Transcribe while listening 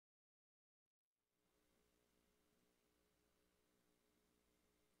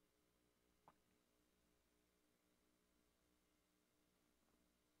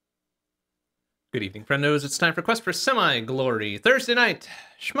Good evening, friendos. It's time for Quest for Semi-Glory. Thursday night,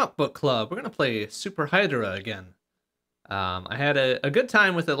 Shmup Book Club. We're going to play Super Hydorah again. I had a good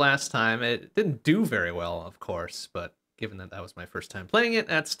time with it last time. It didn't do very well, of course, but given that that was my first time playing it,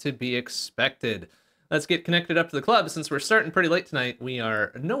 that's to be expected. Let's get connected up to the club. Since we're starting pretty late tonight, we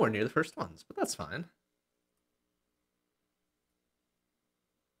are nowhere near the first ones, but that's fine.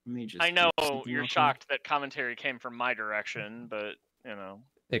 I know you're shocked that commentary came from my direction, but, you know.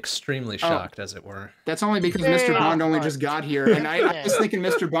 Extremely shocked, as it were. That's only because Mr. Bond only just got here, and I was thinking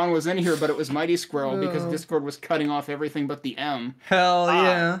Mr. Bond was in here, but it was Mighty Squirrel because Discord was cutting off everything but the M. Hell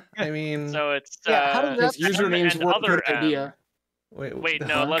yeah! I mean, so it's his username's what good idea. Wait,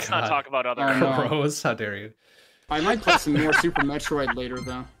 no, let's not talk about other Rose. How dare you? I might play some more Super Metroid later,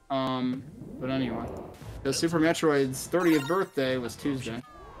 though. But anyway, the Super Metroid's 30th birthday was Tuesday.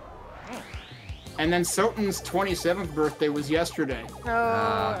 And then Soten's 27th birthday was yesterday.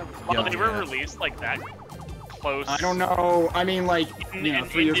 Well, they were released like that close. I don't know. I mean, like, in an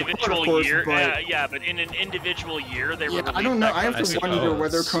 3 years apart, of course, year. but... yeah, but in an individual year, they were released. I don't know. I have to wonder suppose.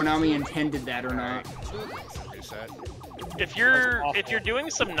 whether Konami intended that or not. If you're doing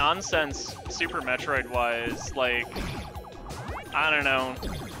some nonsense Super Metroid wise, like, I don't know.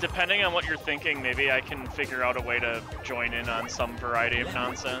 Depending on what you're thinking, maybe I can figure out a way to join in on some variety of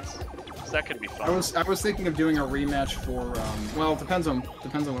nonsense. That could be fun. I was thinking of doing a rematch for well, it depends on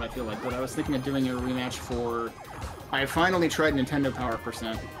what I feel like, but I was thinking of doing a rematch for I finally tried Nintendo Power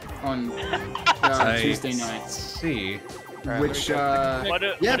Percent on Tuesday night. See. Which what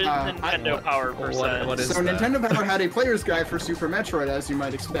is Nintendo Power Percent? What is so that? Nintendo Power had a player's guide for Super Metroid, as you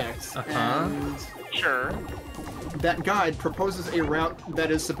might expect. And sure. that guide proposes a route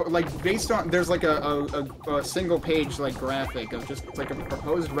that is based on there's like a single page like graphic of just like a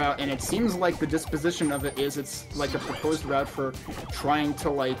proposed route, and it seems like the disposition of it is it's like a proposed route for trying to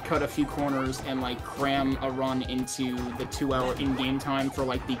like cut a few corners and like cram a run into the 2-hour in-game time for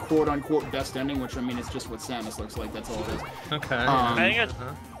like the quote-unquote best ending, which I mean it's just what Samus looks like, that's all it is. Okay. I think it's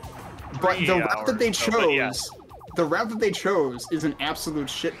but the route that they chose, but the route that they chose is an absolute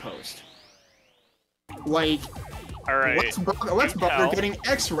shitpost. Like, alright, let's bother getting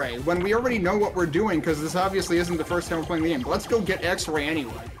X-Ray when we already know what we're doing, because this obviously isn't the first time we're playing the game. But let's go get X-Ray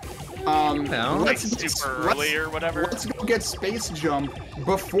anyway. Let's super early or whatever. Let's go get Space Jump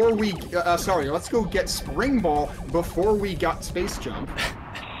before we. Sorry, let's go get Spring Ball before we got Space Jump.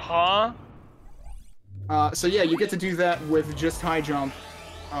 Huh? So yeah, you get to do that with just High Jump,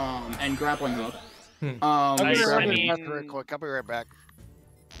 and Grappling Hook. I'll be right back.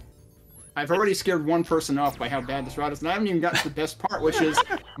 I've already scared one person off by how bad this route is, and I haven't even gotten to the best part, which is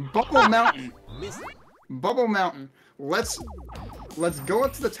Bubble Mountain. Bubble Mountain. Let's go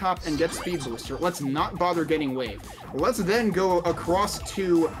up to the top and get Speed Booster. Let's not bother getting Wave. Let's then go across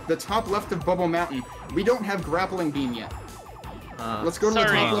to the top left of Bubble Mountain. We don't have Grappling Beam yet. Let's go to the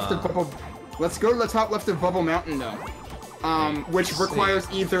top left of Bubble. Let's go to the top left of Bubble Mountain though, which requires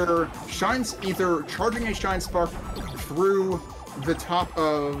either charging a Shine Spark through the top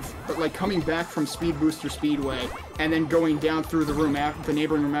of, like, coming back from Speed Booster Speedway, and then going down through the room the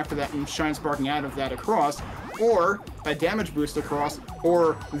neighboring room after that and Shine Sparking out of that across, or a damage boost across,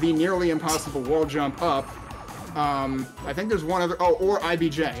 or the nearly impossible wall jump up. I think there's one other, or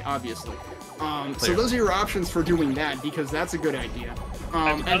IBJ, obviously. So those are your options for doing that, because that's a good idea.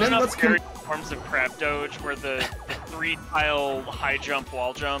 And then let's forms of crab doge where the 3-tile high jump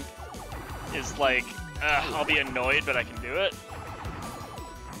wall jump is like, I'll be annoyed, but I can do it.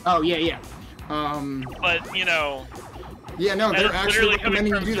 Oh, yeah. But, you know... Yeah, no, they're actually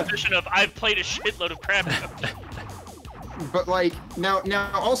recommending you do that. Position of, I've played a shitload of crab jumps. But, like, now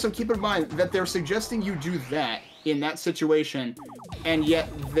also keep in mind that they're suggesting you do that in that situation, and yet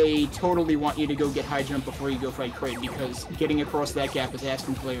they totally want you to go get High Jump before you go fight Kraid, because getting across that gap is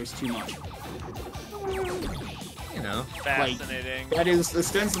asking players too much. You know, fascinating. Like, that is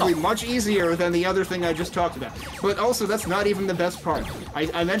ostensibly much easier than the other thing I just talked about. But also, that's not even the best part.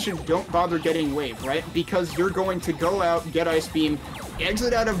 I mentioned don't bother getting Wave, right? Because you're going to go out, get Ice Beam,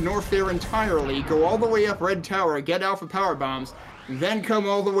 exit out of Norfair entirely, go all the way up Red Tower, get Alpha Power Bombs, then come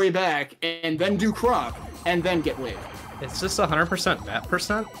all the way back, and then do Croc, and then get Wave. It's just 100% bat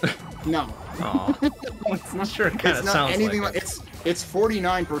percent? No. Aw. It's not sure it kind of sounds anything like it. It's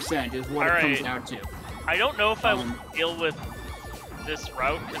 49% is what it comes out to. I don't know if I will deal with this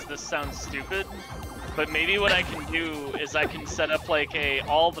route, because this sounds stupid, but maybe what I can do is I can set up like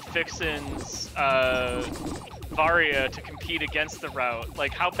all the fixins Varia to compete against the route.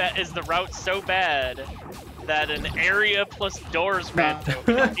 Like, how bad is the route so bad that an area plus doors rando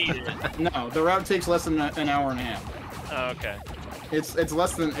competed? No, the route takes less than an hour and a half. Oh, okay. It's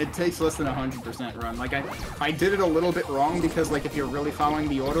less than, it takes less than 100% run. Like I did it a little bit wrong because like if you're really following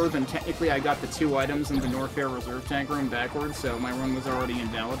the order, then technically I got the 2 items in the Norfair Reserve Tank room backwards, so my run was already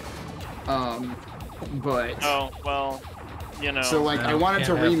invalid. But oh well, you know. so like No, I wanted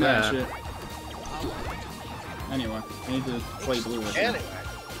to can't have rematch that. it. Anyway, I need to play blue with it. Anyway.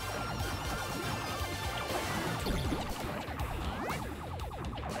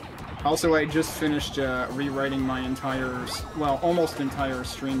 Also, I just finished rewriting my entire, well, almost entire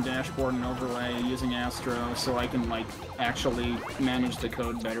stream dashboard and overlay using Astro, so I can like actually manage the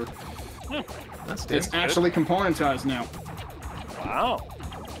code better. That's It's good. actually componentized now. Wow.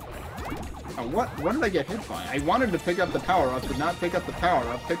 What did I get hit by? I wanted to pick up the power-up, did not pick up the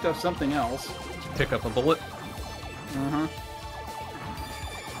power-up, picked up something else. Pick up a bullet. Uh-huh.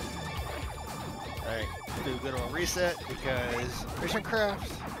 Alright, do a good old reset because mission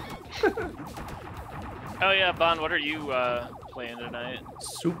crafts. Oh yeah, Bon, what are you playing tonight?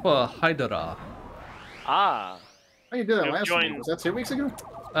 Super Hydorah. Ah, Oh, you did that You've last joined- week. Was that 2 weeks ago?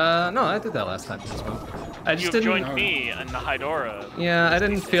 No, I did that last time as well. I just you've didn't. joined me in the Hydorah. Yeah, I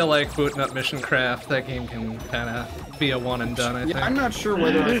didn't feel like booting up Mission Craft. That game can kind of be a one and done. I think. Yeah, I'm not sure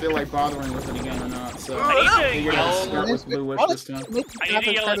whether I feel like bothering with it again or not, so I need to I figured I'd yell- start with Blue Wish this time. I need to That's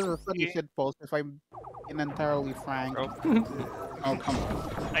yell kind at of a funny you. shitpost, if I'm entirely frank. Oh, come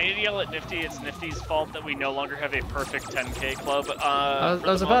on. I need to yell at Nifty. It's Nifty's fault that we no longer have a perfect 10K club. I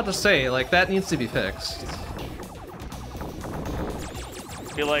was about to say, like, that needs to be fixed.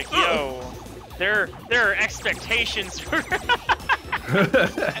 be like, yo, there are expectations for.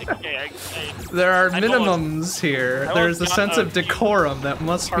 Okay, There are I've minimums here. I There's a almost sense got of a few decorum that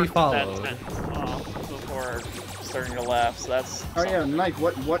must be part that followed. sentence off before starting to laugh. So that's. Oh yeah, Mike,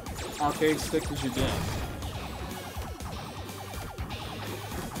 what arcade stick did you get?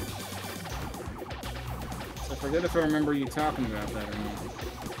 I forget if I remember you talking about that or not.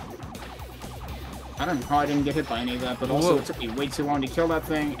 I don't know, I didn't get hit by any of that, but also Whoa. it took me way too long to kill that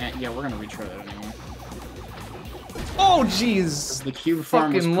thing, and yeah, we're gonna retry that anyway. Oh, jeez! The cube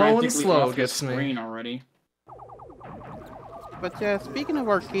farm was Fucking low and practically slow off the gets me. screen already. But yeah, speaking of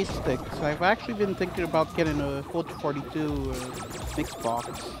arcade sticks, I've actually been thinking about getting a 42 mix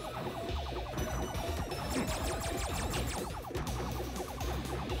box.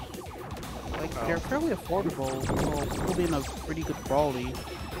 Like, they're fairly affordable, so probably in a pretty good quality.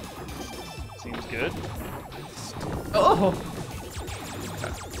 Seems good. Oh!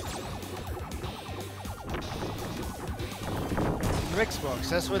 Mix books,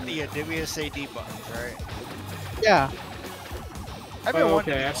 that's with the WSAD buttons, right? Yeah, I've been Oh,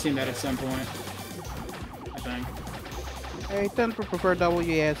 wanting okay, to I've seen that at some point. I think. I tend to prefer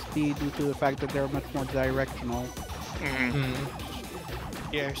WASD due to the fact that they're much more directional.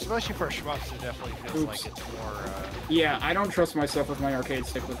 Yeah, especially for shmups, it definitely feels Oops. like it's more, Yeah, I don't trust myself with my arcade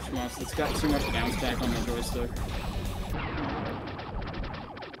stick with Shmups. It's got too much bounce back on the joystick.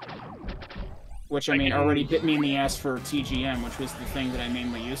 Which, I mean, already bit me in the ass for TGM, which was the thing that I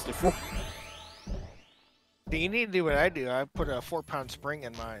mainly used it for. You need to do what I do. I put a 4-pound spring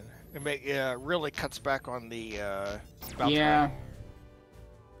in mine. It really cuts back on the bounce Yeah. back.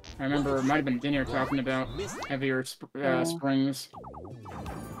 I remember it might have been Dinner talking about heavier springs.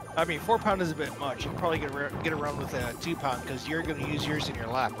 I mean, 4-pound is a bit much. You can probably get around with a 2-pound because you're going to use yours in your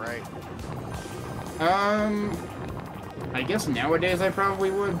lap, right? I guess nowadays I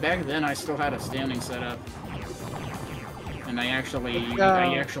probably would. Back then I still had a standing setup. And I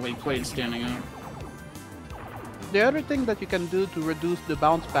actually played standing up. The other thing that you can do to reduce the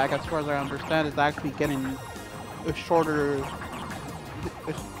bounce back, as far as I understand, is actually getting a shorter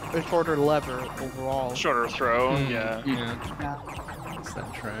lever overall. Shorter throw. Mm. Yeah. Yeah, Yeah.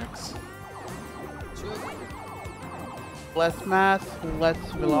 that tracks. Less mass, less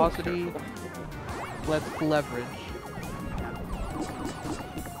velocity, less leverage.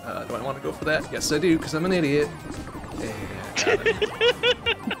 Do I want to go for that? Yes, I do, because I'm an idiot. Yeah, got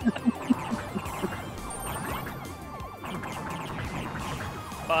it.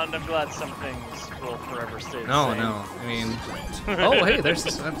 Bond, I'm glad some things will forever stay the No, same. no. I mean, oh hey, there's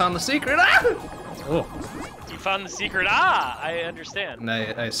this, I found the secret. Ah! Oh, You found the secret I understand. and I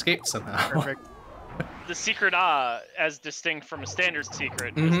escaped somehow. Perfect. The secret as distinct from a standard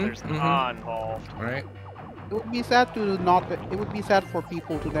secret, because Mhm, there's an mhm. involved. Right? It would be sad to not. It would be sad for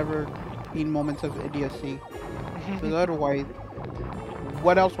people to never be in moments of idiocy. Because otherwise,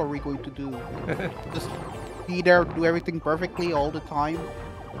 what else are we going to do? Just be there, do everything perfectly all the time?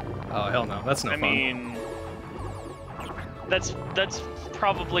 Oh hell no, that's no I fun. mean, that's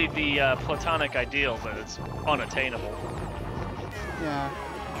probably the platonic ideal, but it's unattainable. Yeah.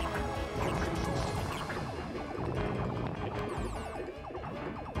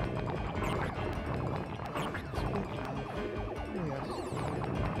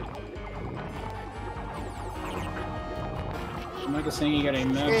 Micah saying you got a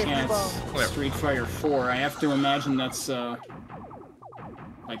Mad Catz Street Fighter 4. I have to imagine that's, like,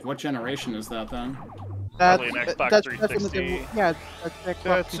 what generation is that then? Probably an Xbox 360. Definitely, yeah, that's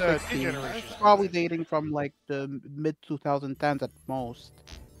Xbox 360. generations. It's probably dating from like the mid 2010s at most.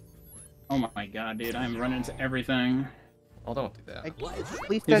 Oh my god, dude, I'm running into everything. Oh, don't do that. Like, at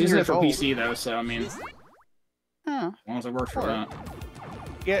least He's 10 using it years for old. PC though, so I mean, as Huh. long as it works for that.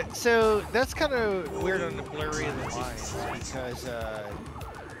 Yeah, so that's kind of weird on the blurry of the lines because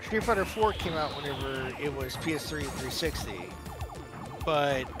Street Fighter 4 came out whenever it was PS3 and 360,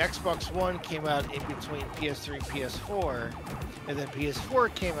 but Xbox One came out in between PS3 and PS4, and then PS4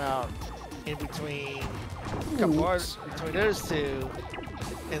 came out in between a couple hours between those two,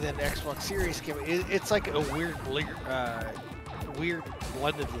 and then Xbox Series came out. It's like a weird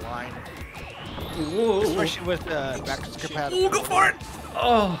blended line. Whoa. Especially with backwards compatibility. Ooh, go for it!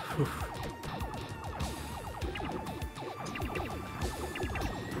 Oh.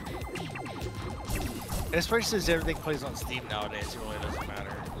 Especially since everything plays on Steam nowadays, it really doesn't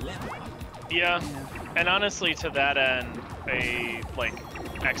matter. Yeah, and honestly, to that end, a like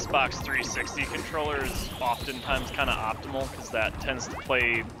Xbox 360 controller is oftentimes kind of optimal because that tends to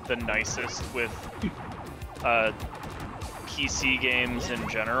play the nicest with PC games in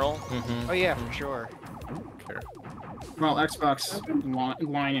general. Mm-hmm. Oh yeah, for sure. Sure. Well, Xbox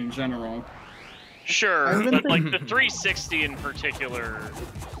line in general. Sure, but like the 360 in particular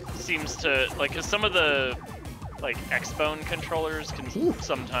seems to like, cause some of the like Xbone controllers can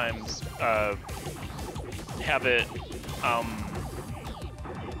sometimes have it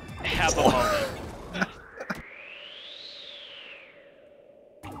have a moment.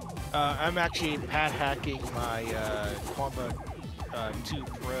 I'm actually pad hacking my Combo 2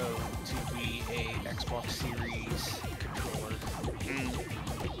 Pro to be a Xbox Series controller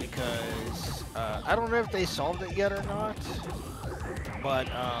because I don't know if they solved it yet or not, but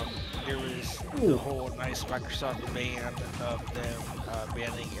there was the whole nice Microsoft ban of them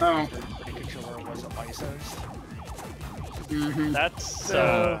banning every controller wasn't licensed. That's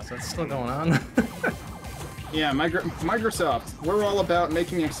So that's still going on. Yeah, Microsoft. We're all about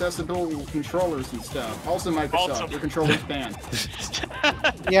making accessible controllers and stuff. Also, Microsoft. Your controller's banned.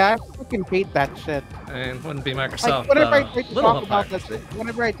 Yeah, I fucking hate that shit. And wouldn't be Microsoft. Like, whenever I try to little talk about apart, this,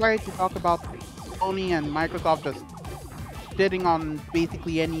 whenever I try to talk about Sony and Microsoft just shitting on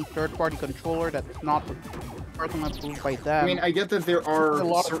basically any third-party controller that's not personally approved by them. I mean, I get that there There's a are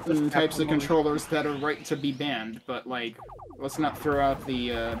lot of certain stuff types of happening. controllers that are right to be banned, but like, let's not throw out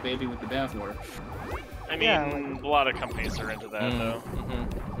the baby with the bathwater. I mean, Yeah, a lot of companies are into that though.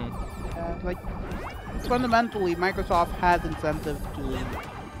 Like, fundamentally, Microsoft has incentive to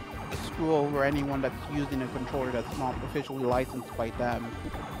screw over anyone that's using a controller that's not officially licensed by them.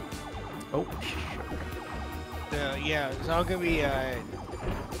 Oh, Yeah, so I'm gonna be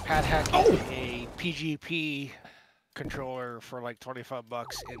pad hacking a PGP controller for like $25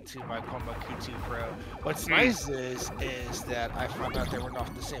 into my Combo Q2 Pro. What's nice is that I found out they were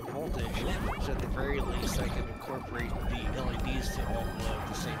not the same voltage, so at the very least I can incorporate the LEDs to all glow at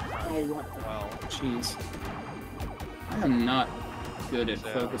the same time. Oh, what the Well, jeez. I am not good at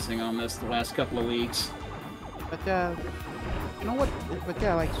focusing on this the last couple of weeks. But you know what? But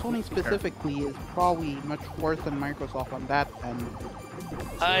yeah, like Sony specifically is probably much worse than Microsoft on that end.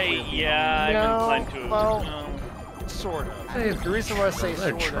 I'm No, inclined to. well, no. sort of. Hey, The reason why I say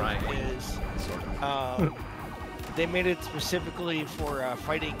they're sort trying. of is they made it specifically for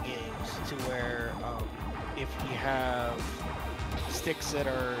fighting games to where if you have sticks that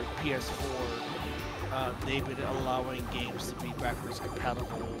are PS4, they've been allowing games to be backwards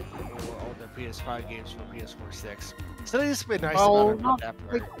compatible for all their PS5 games for PS4 sticks. So it's been nice Well, about not that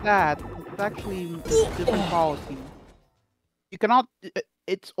part. like that. It's actually a different policy. You cannot.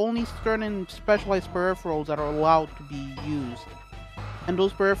 It's only certain specialized peripherals that are allowed to be used, and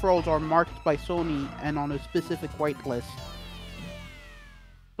those peripherals are marked by Sony and on a specific whitelist.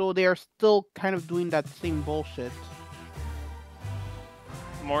 So they are still kind of doing that same bullshit.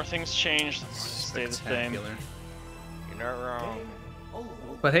 More things change, the more they stay the same. spectacular. You're not wrong.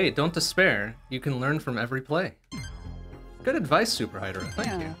 But hey, don't despair. You can learn from every play. Good advice, Super Hydorah. Thank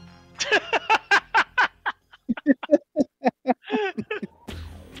Yeah. you.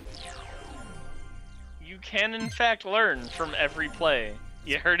 You can in fact learn from every play.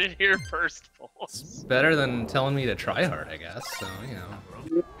 You heard it here first, It's folks. better than telling me to try hard, I guess. So, you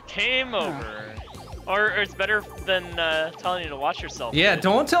know. Came over. Or it's better than telling you to watch yourself. Yeah,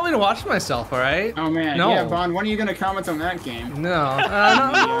 don't tell me to watch myself, alright? Oh man, No. yeah, Bond, when are you gonna comment on that game? No,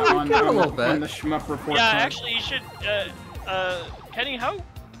 On give it a little the bit. Shmup report. Yeah, card. actually, you should. Kenny,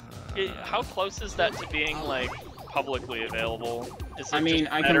 how close is that to being like publicly available? Is it I mean,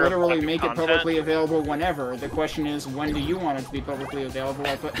 just I a can matter of literally fucking make it content? publicly available whenever. The question is, when do you want it to be publicly available?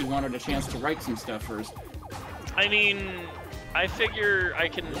 I thought you wanted a chance to write some stuff first. I mean, I figure I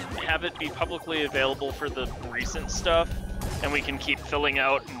can have it be publicly available for the recent stuff, and we can keep filling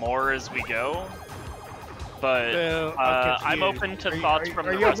out more as we go. But I'm open to thoughts from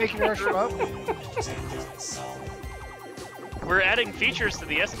the rest making of our the group. Shmup? We're adding features to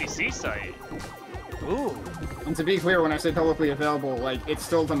the SBC site. Ooh. And to be clear, when I say publicly available, like, it's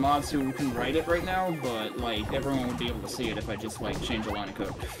still the mods who can write it right now, but, like, everyone would be able to see it if I just, like, change a line of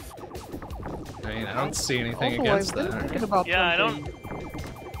code. I mean, I don't see anything Also, against I've been that. thinking about Yeah, something.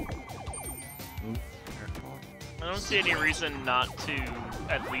 I don't see any reason not to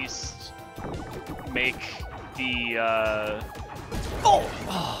at least make the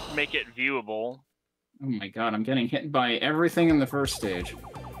make it viewable. Oh my god, I'm getting hit by everything in the first stage.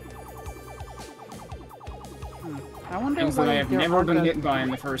 I wonder Things why that I have there never aren't been that- hit by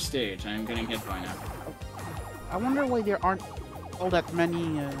in the first stage, I'm getting hit by now. I wonder why there aren't all that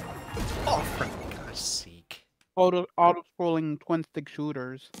many Oh, for God's sake. auto-scrolling twin-stick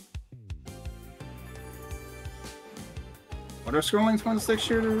shooters. Auto-scrolling twin-stick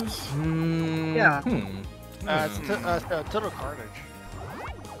shooters? Yeah. It's Total Carnage.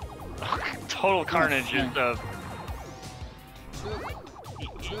 Total Carnage is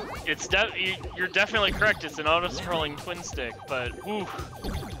you're definitely correct. It's an auto-scrolling twin stick, but ooh,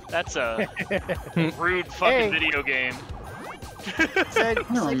 that's a rude fucking video game. Said you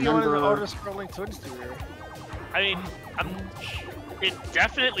wanted an remember- auto-scrolling twin shooter. I mean, it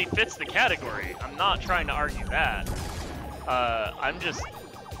definitely fits the category. I'm not trying to argue that. I'm just,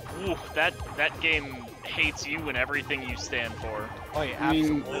 ooh, that game hates you and everything you stand for. Oh yeah, I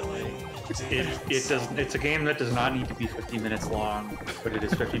mean- absolutely. It does. It's a game that does not need to be 50 minutes long, but it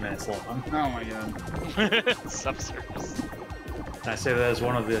is 50 minutes long. Oh my god. Subsurface. And I say that as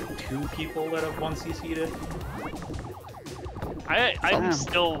one of the 2 people that have 1cc'd it. I'm Damn.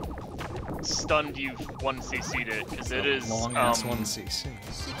 still stunned you've 1cc'd it, because it is, Long ass 1cc.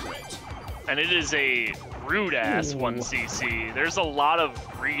 and it is a rude ass Ooh. 1cc. There's a lot of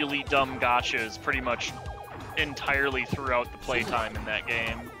really dumb gotchas pretty much entirely throughout the playtime in that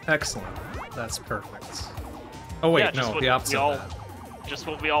game. Excellent. That's perfect. Oh wait, Yeah, just no, what the opposite we all- of that. Just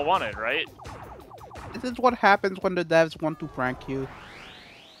what we all wanted, right? This is what happens when the devs want to prank you.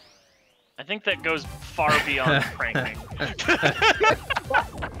 I think that goes far beyond pranking.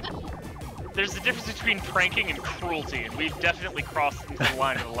 There's a difference between pranking and cruelty, and we've definitely crossed into the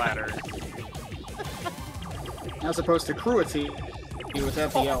line of the latter. As opposed to cruelty,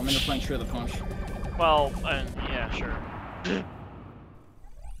 without the element of playing sure the punch. Well, yeah, sure.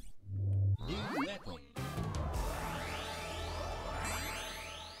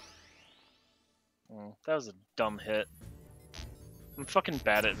 Oh, that was a dumb hit. I'm fucking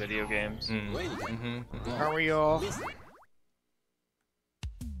bad at video games. Are we all?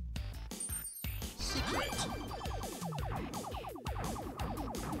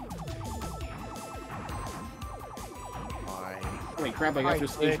 Holy crap, I got through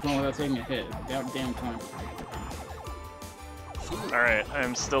stage 1 without taking a hit. About damn time. Alright,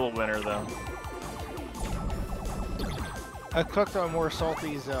 I'm still a winner though. I clicked on More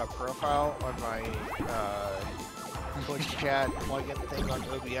Salty's profile on my Twitch chat plugin thing on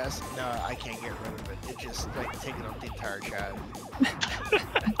OBS. No, I can't get rid of it. It just like taking up the entire chat.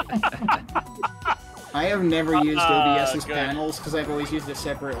 I have never used OBS's good. panels because I've always used a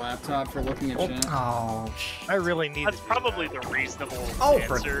separate laptop for looking at chat. Oh, I really need That's to do probably that. the reasonable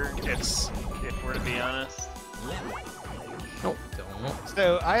for answer, if we're to be honest. no, don't.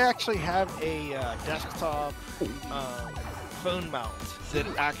 So I actually have a desktop phone mount that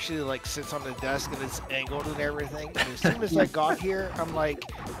actually like sits on the desk and it's angled and everything. And as soon as I got here, I'm like,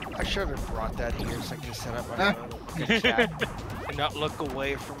 I should have brought that here so I can just set up my phone and look at chat and not look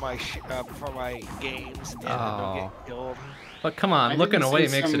away from my games and don't get killed. But come on, I looking didn't away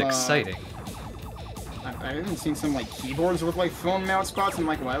see makes it some, exciting. I haven't seen some like keyboards with like phone mount spots. I'm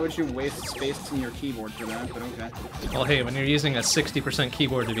like, why would you waste space in your keyboard for that? But okay. Well, hey, when you're using a 60%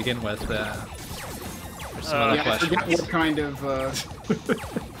 keyboard to begin with, there's some other Yeah, I forget questions. what kind of.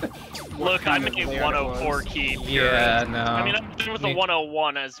 Look, I'm a 104 key. Yeah, no. I mean, I'm good with a Need-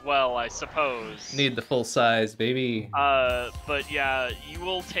 101 as well, I suppose. Need the full size, baby. But yeah, you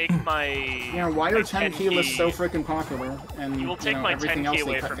will take my. Yeah, why my are 10 key lists so freaking popular? And You will take my everything 10 else key they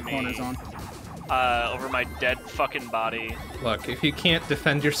away cut from the corners me. on. Over my dead fucking body. Look, if you can't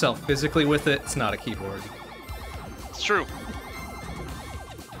defend yourself physically with it, it's not a keyboard. It's true.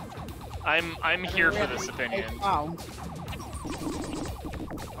 I'm here for this opinion. Wow.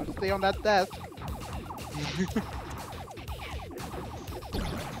 I'll stay on that desk.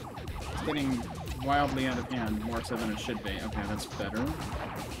 It's getting wildly out of hand, more so than it should be. Okay, that's better.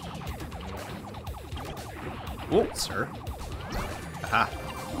 Oh, sir. Aha.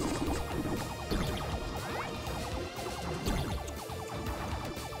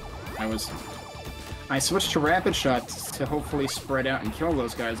 I switched to rapid shots to hopefully spread out and kill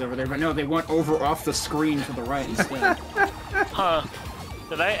those guys over there, but no, they went over off the screen to the right instead. Huh.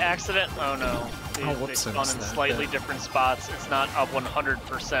 Did I accident? Oh no. They spawn in slightly different spots. It's not a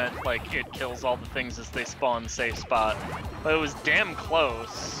 100% like it kills all the things as they spawn safe spot. But it was damn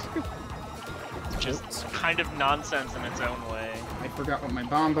close. Just kind of nonsense in its own way. I forgot what my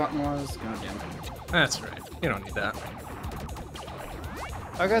bomb button was. God damn it. That's right. You don't need that.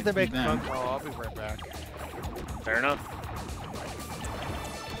 I got to make phone call. I'll be right back. Fair enough.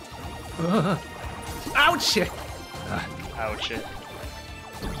 Ouch! Ouch.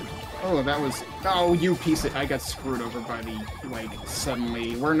 Oh, that was... Oh, you piece of... I got screwed over by the, like,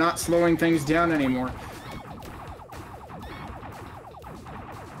 suddenly... We're not slowing things down anymore.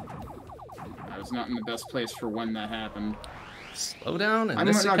 I was not in the best place for when that happened. Slow down and I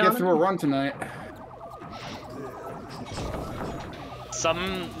might not get through a run tonight.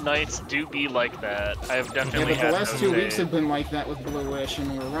 Some nights do be like that. I've definitely Yeah, but the had last those 2 days. weeks have been like that with Blue Wish,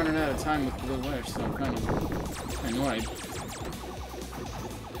 and we're running out of time with Blue Wish, so I'm kind of annoyed.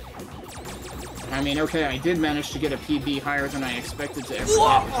 I mean, okay, I did manage to get a PB higher than I expected to ever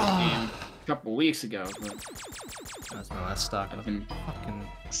get with this game a couple weeks ago, but... That's my last stock. I've been... Fucking...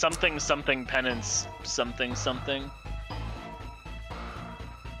 Something penance something.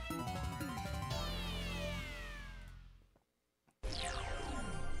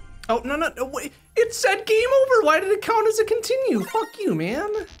 Oh, no, wait. It said game over. Why did it count as a continue? Fuck you, man.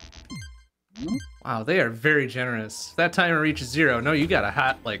 Wow, they are very generous. That timer reaches 0. No, you got a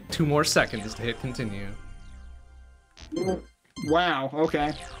hot, like, 2 more seconds to hit continue. Wow,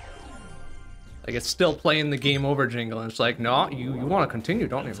 okay. Like, it's still playing the game over jingle, and it's like, no, you want to continue,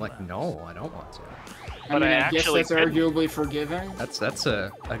 don't you? I'm like, no, I don't want to. I mean, I guess that's couldn't. arguably forgiving. That's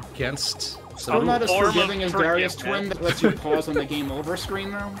against the Still not as form of forgiving as Darius Twin forgiveness. that lets you pause on the game over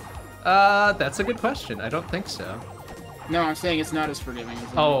screen, though? That's a good question. I don't think so. No, I'm saying it's not as forgiving.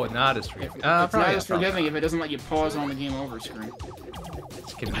 As Oh, not as forgiving. It's not Probably as forgiving if it doesn't let you pause on the game over screen.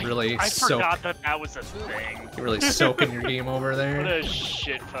 It can really I soak. forgot that was a thing. You really soak in your game over What there. a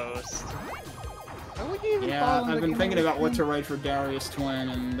shit post. Why would you even Yeah, follow I've the been game thinking over about what screen? to write for Darius Twin,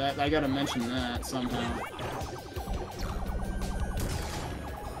 and that I gotta mention that somehow.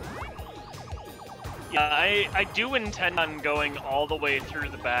 Yeah, I do intend on going all the way through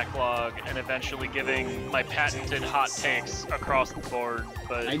the backlog and eventually giving my patented hot takes across the board,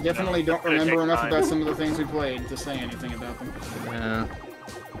 but... I definitely don't gonna remember take enough time. about some of the things we played to say anything about them. Yeah.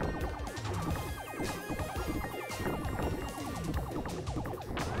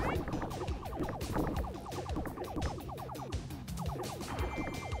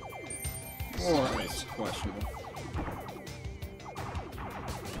 Oh, that was questionable.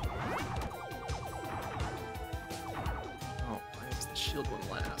 Oh, why does the shield one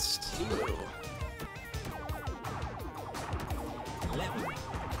last?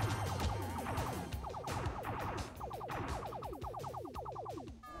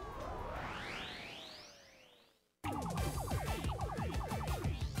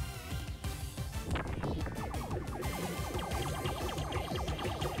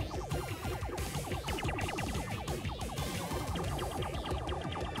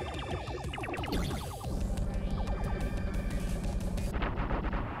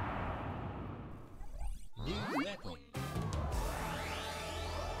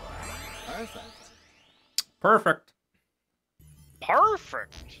 Perfect. Perfect!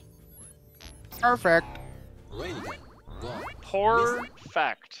 Perfect.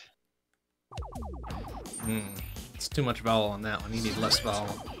 Perfect. It's too much vowel on that one. You need less vowel.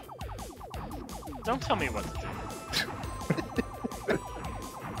 Don't tell me what to do.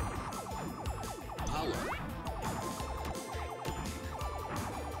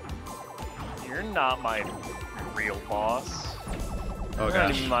 You're not my real boss. Oh You're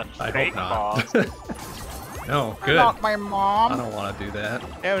gosh, my I fake hope not. boss. No, good. Not my I mom. don't want to do that.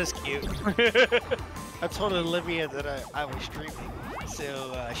 That was cute. I told Olivia that I was streaming,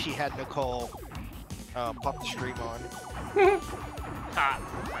 so she had Nicole pop the stream on. Ah,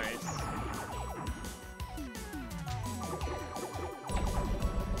 nice.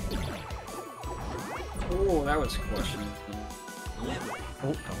 Oh, that was questionable.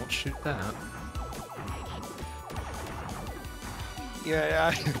 Oh, don't shoot that.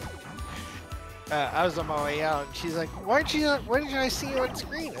 Yeah, I was on my way out, and she's like, why didn't I see you on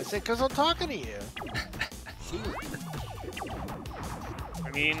screen? I said, because I'm talking to you.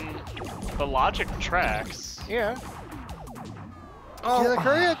 I mean, the logic tracks. Yeah. Oh, You're like,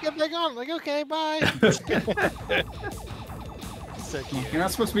 hurry up, get back on. I'm like, okay, bye. So cute. you're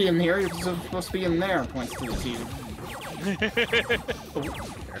not supposed to be in here. You're supposed to be in there. Points to the TV.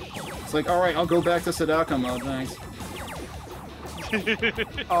 It's like, all right, I'll go back to Sadaka mode. Thanks.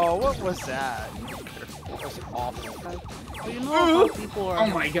 Oh, what was that? That was awful. Well, you know how people are. Oh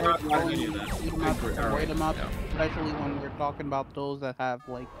my god, why did you do that? Beat 'em up, All avoid right. 'em up, Yeah. especially when we're talking about those that have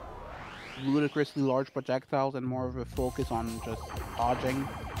like ludicrously large projectiles and more of a focus on just dodging.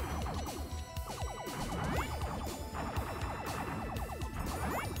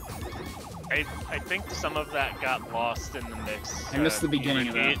 I think some of that got lost in the mix. I missed the beginning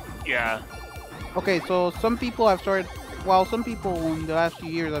of that. Yeah. Okay, so some people have started. Well, some people in the last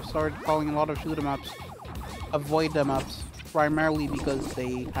few years have started calling a lot of shoot 'em ups avoid 'em ups, primarily because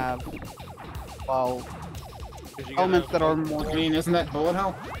they have, well, elements that are more. I mean, isn't that bullet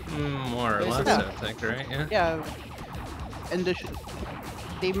hell? More or less, Yeah. I think, right? Yeah. Yeah, and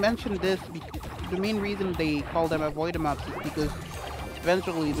they mentioned this. The main reason they call them avoid 'em ups is because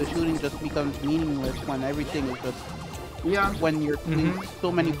eventually the shooting just becomes meaningless when everything is just Yeah. when you're shooting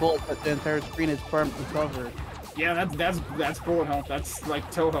so many bullets that the entire screen is permanently covered. Yeah, that's bullet hell. That's like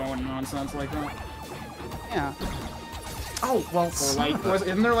Toho and nonsense like that. Yeah. Oh well. Or like,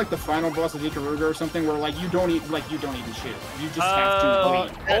 isn't there like the final boss of Ikaruga or something where like you don't even shoot. You just have to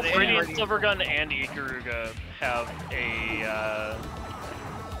wait. Both Radiant Silvergun and Ikaruga have a.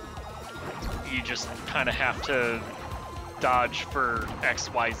 You just kind of have to dodge for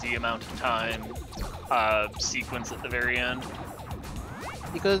XYZ amount of time. Sequence at the very end.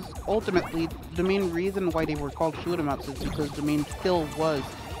 Because ultimately, the main reason why they were called shoot 'em ups is because the main skill was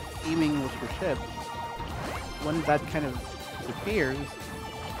aiming with your ship. When that kind of disappears,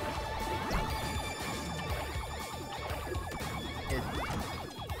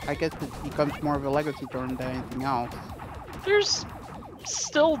 I guess it becomes more of a legacy term than anything else. There's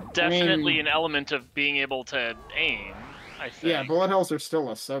still definitely an element of being able to aim, I think. Yeah, bullet hells are still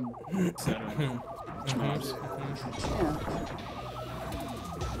a subset of mobs. Yeah.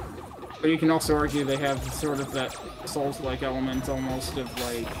 But you can also argue they have sort of that Souls-like element almost of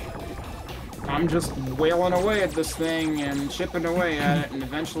like, I'm just wailing away at this thing and chipping away at it, and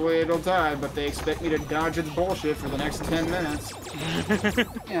eventually it'll die, but they expect me to dodge its bullshit for the next 10 minutes.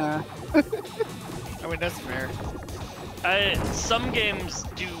 Yeah. I mean, that's fair. Some games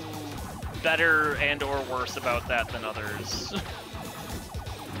do better and or worse about that than others.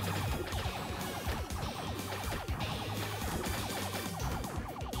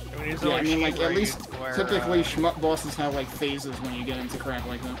 Yeah, I mean, like, at least where, typically shmup bosses have like phases when you get into crap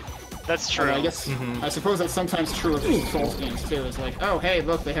like that. That's true. Although I guess, I suppose that's sometimes true of Souls games too. It's like, oh hey,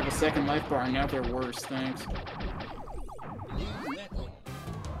 look, they have a second life bar and now they're worse, thanks.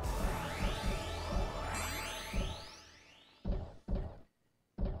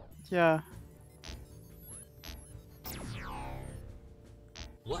 Yeah.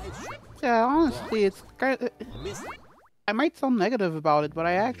 Yeah, honestly, it's kind of... I might sound negative about it, but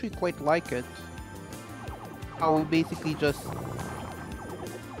I actually quite like it. How we basically just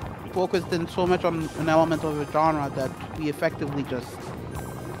focused in so much on an element of a genre that we effectively just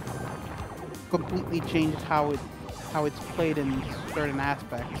completely changed how it's played in certain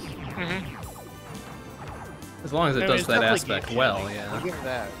aspects. As long as it I mean, does it's that definitely aspect game well, changing. yeah. I'll give it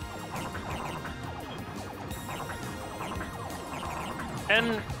that.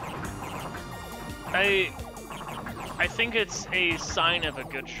 And I think it's a sign of a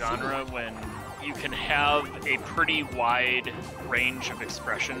good genre when you can have a pretty wide range of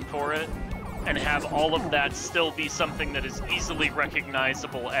expression for it, and have all of that still be something that is easily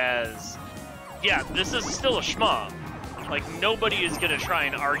recognizable as, yeah, this is still a shmup. Like, nobody is gonna try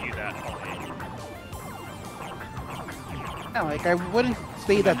and argue that point. Yeah, like I wouldn't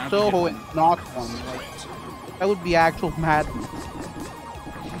say that Toho is not one. Like that would be actual madness.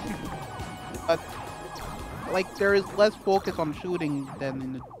 But like there is less focus on shooting than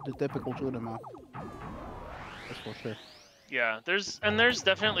in the typical shoot 'em up. That's for sure. Yeah, there's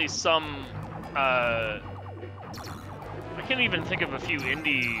definitely some, I can't even think of a few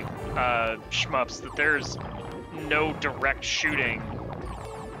indie shmups that there's no direct shooting.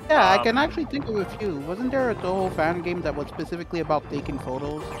 Yeah, I can actually think of a few. Wasn't there a Toho fan game that was specifically about taking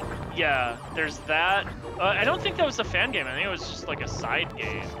photos? Yeah, there's that. I don't think that was a fan game. I think it was just like a side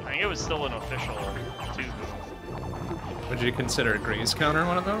game. I think it was still an official too. Would you consider Gray's Counter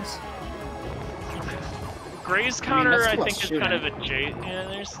one of those? Gray's Counter, that's I still think, is kind of a yeah,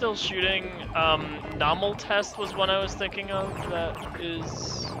 they're still shooting. Nomal Test was one I was thinking of. That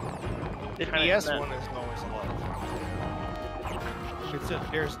is The kinda DS that- one is always a lot of fun.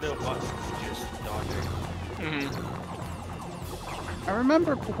 There's no button, just dodging. I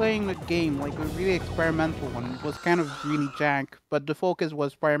remember playing the game, like a really experimental one. It was kind of really jank, but the focus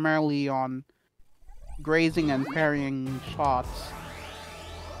was primarily on grazing and parrying shots.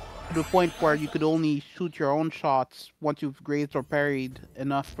 To the point where you could only shoot your own shots once you've grazed or parried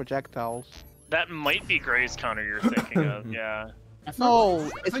enough projectiles. That might be Gray's counter you're thinking of, yeah. No,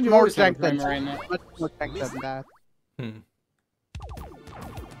 it's you more always had a jank than primary in that. much more jank than that.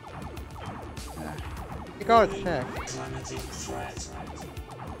 You gotta check.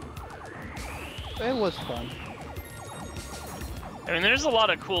 It was fun. I mean, there's a lot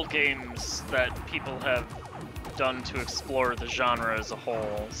of cool games that people have done to explore the genre as a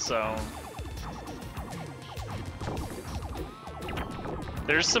whole, so...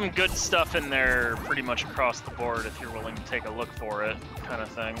 There's some good stuff in there pretty much across the board if you're willing to take a look for it, kind of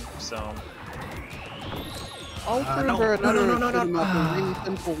thing, so... I'll remember another shooting up, a really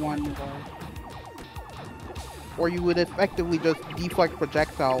simple one, where you would effectively just deflect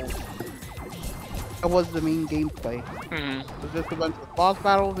projectiles. That was the main gameplay. It was just a bunch of boss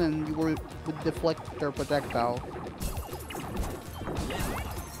battles, and you would deflect their projectiles.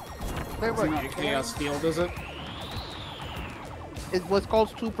 It's not Chaos Field, is it? It was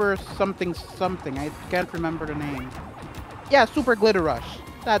called Super something something. I can't remember the name. Yeah, Super Glitter Rush.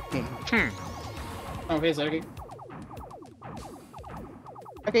 That game. Oh, hey, Zaki.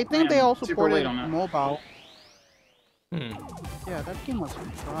 Okay, I think they also super ported late on that. mobile. Yeah, that game was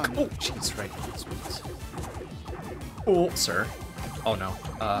fun. Oh, jeez, right. Oh, sir. Oh, no.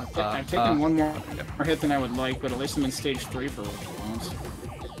 I've taken one more hit than I would like, but at least I'm in stage 3 for once.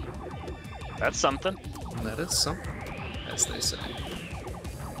 That's something. That is something, as they say.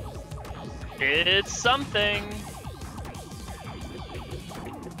 It's something!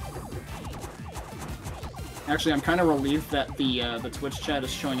 Actually, I'm kind of relieved that the Twitch chat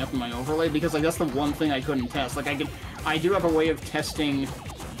is showing up in my overlay, because like that's the one thing I couldn't test. Like I do have a way of testing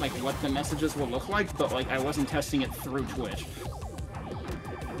like what the messages will look like, but like I wasn't testing it through Twitch.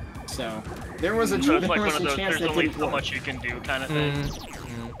 So there was a So it's like there was one of some those, chance there's that only didn't so work. much you can do kind of thing.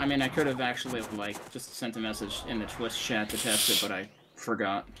 I mean, I could have actually like just sent a message in the Twitch chat to test it, but I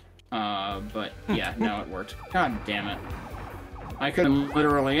forgot. But yeah, now it worked. God damn it. I could have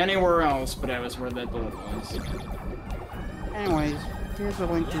literally anywhere else, but I was where that bullet was. Anyways, here's a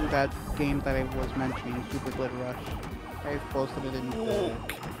link to that game that I was mentioning, Super Glitter Rush. I've posted it in the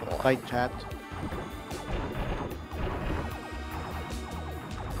site chat.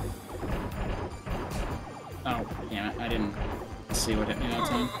 Oh, damn it, I didn't see what hit me that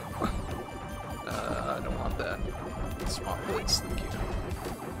time. I don't want that. Swamp Blitz, thank you.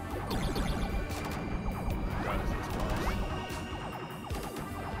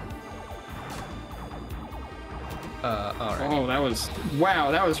 Alright. Oh, that was...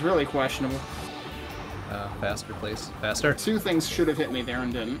 Wow, that was really questionable. Faster, please. Faster. Two things should have hit me there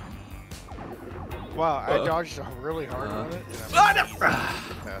and didn't. Wow, I dodged really hard on it.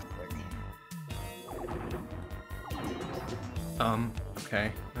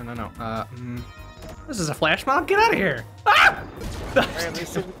 Okay. No. This is a flash mob? Get out of here! Ah! Alright, at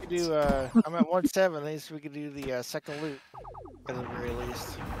least if we could do, I'm at 1-7, at least we could do the second loop, at the very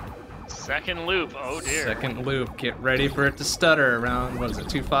least. Second loop, oh dear. Second loop. Get ready for it to stutter around, what is it,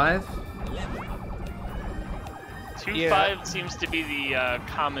 2.5? 2.5 seems to be the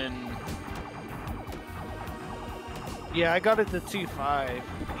common... Yeah, I got it to 2.5,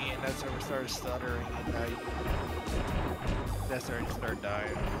 and that's when we started stuttering, and that's when I started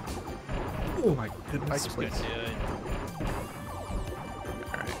dying. Oh my I goodness, just couldn't please. do it.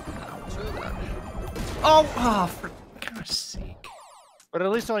 Alright, now we'll do that. Oh, for gosh sake. But at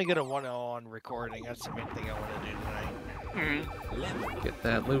least I only get a 1-0 on recording, that's the main thing I want to do tonight. Get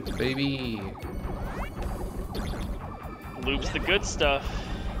that loop, baby. Loop's the good stuff.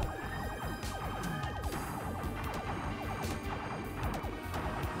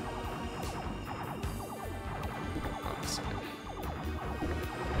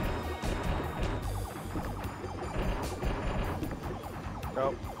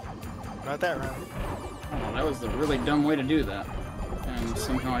 Nope. Not that round. Oh, that was a really dumb way to do that. And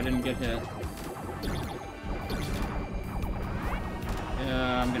somehow I didn't get hit.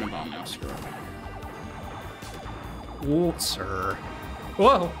 I'm gonna bomb now, screw it. Oh, sir.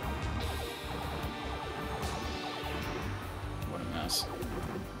 Whoa! What a mess.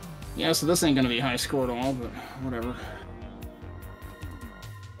 Yeah, so this ain't gonna be high score at all, but whatever.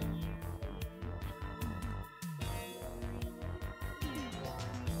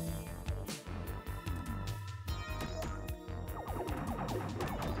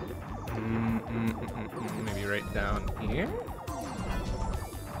 Maybe right down here?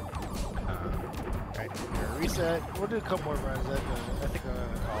 Alright, reset. We'll do a couple more runs. I think I'm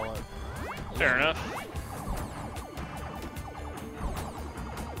gonna call it. Fair enough.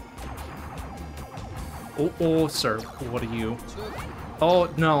 Oh, sir, what are you?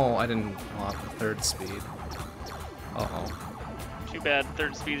 Oh, no, I didn't want the third speed. Uh-oh. Too bad.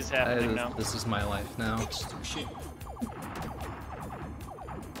 Third speed is happening now. This is my life now.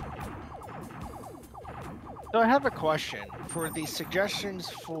 So I have a question for the suggestions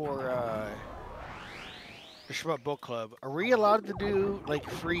for the Shmup Book Club. Are we allowed to do like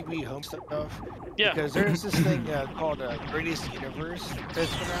freebie home stuff? Yeah. Because there's this thing called Greatest Universe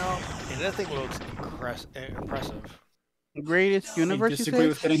that's been out, and that thing looks impressive. The greatest universe, I you disagree say?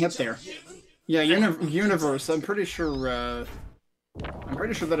 with getting hit there. Yeah, universe. I'm pretty sure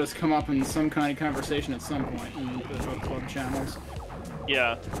that has come up in some kind of conversation at some point in the book club channels.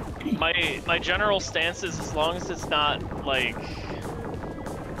 Yeah. My general stance is as long as it's not like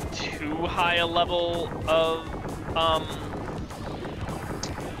too high a level of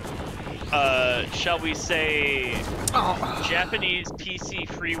shall we say Japanese PC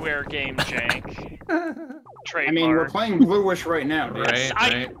freeware game jank. Trademark. I mean, we're playing Bluish right now, dude. Right,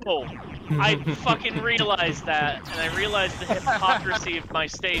 I know. I fucking realized that, and I realized the hypocrisy of my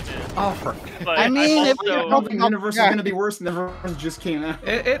statement. Oh, for... But I mean, if also, I think the universe is going to be worse than the verse just came out.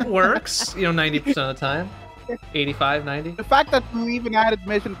 It works, you know, 90% of the time. 85, 90. The fact that we even added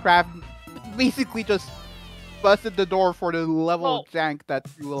mission craft basically just busted the door for the level of jank that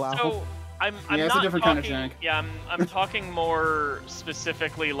you allow. So I'm Yeah, it's a not different kind of talking, jank. Yeah, I'm talking more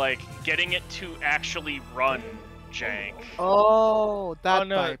specifically like getting it to actually run jank. Oh, that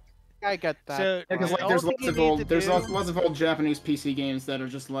no. type. I get that. So, Yeah, because like all there's thing lots you of need old to there's do- lots of old Japanese PC games that are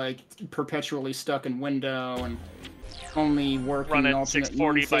just like perpetually stuck in window and only work Run in at alternate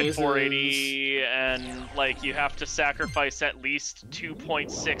 640 by phases. 480, and like you have to sacrifice at least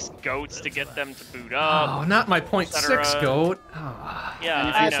 2.6 goats to get them to boot up. Oh, not my .6 etc. goat. Oh. Yeah, And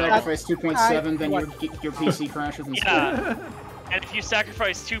if I you know. sacrifice 2.7, then your PC crashes instead. Yeah. And if you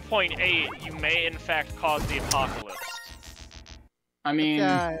sacrifice 2.8, you may in fact cause the apocalypse. I mean,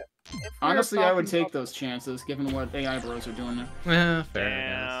 if we're honestly, I would talking take about- those chances given what AI bros are doing now. Yeah, fair.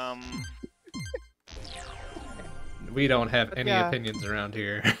 Damn. We don't have any Yeah. opinions around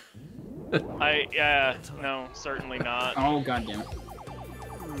here. No, certainly not. Oh goddamn!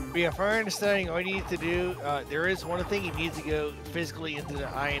 But yeah, from our understanding, all you need to do, there is one thing you need to go physically into the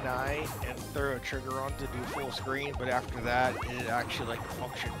INI and throw a trigger on to do full screen, but after that, it actually like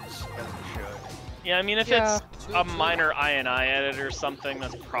functions as it should. Yeah, I mean, if Yeah. it's a minor INI edit or something,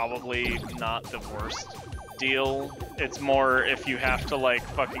 that's probably not the worst deal. It's more if you have to, like,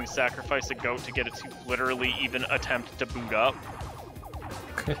 fucking sacrifice a goat to get it to literally even attempt to boot up.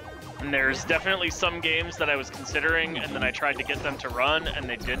 And there's definitely some games that I was considering, and then I tried to get them to run, and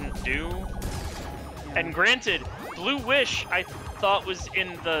they didn't do. And granted, Blue Wish, I thought was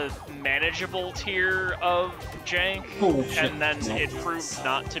in the manageable tier of jank, Oh, shit. and then it proved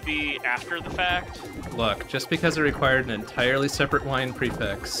not to be after the fact. Look, just because it required an entirely separate wine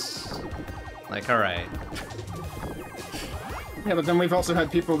prefix, like, alright. Yeah, but then we've also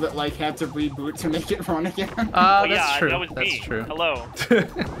had people that like had to reboot to make it run again. Oh, That's yeah, true. that was That's me. true. Hello. I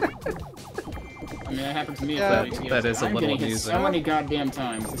mean, that happened to me. Yeah. a few weeks ago. That is a I'm little getting hit amusing. so many goddamn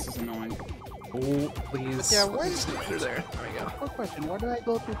times. This is annoying. Oh, please. Yeah, where- Sneak through there. There we go. Quick question: where do I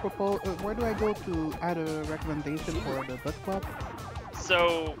go to propose? Where do I go to add a recommendation for the book club?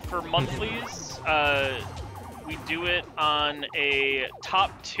 So for monthlies, we do it on a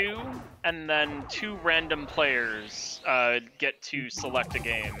top 2, and then 2 random players get to select a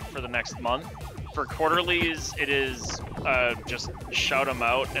game for the next month. For quarterlies, it is just shout them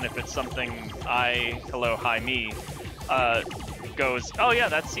out, and if it's something hello, hi, me, goes, oh yeah,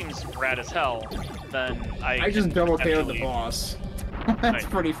 that seems rad as hell, then I just can double KO'd the potentially- boss. That's Right.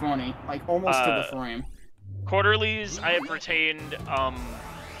 pretty funny. Like almost to the frame. Quarterlies, I have retained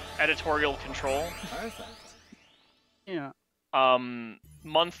editorial control. Yeah.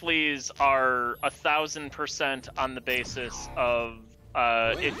 Monthlies are 1,000% on the basis of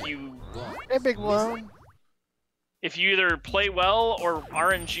if you Hey, big loan. either play well or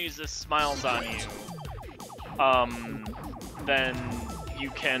RNGesus smiles on you, then you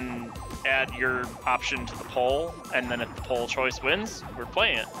can add your option to the poll, and then if the poll choice wins, we're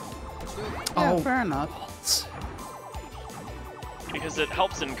playing it. Yeah, Oh. fair enough. Because it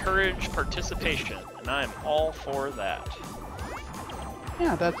helps encourage participation, and I'm all for that.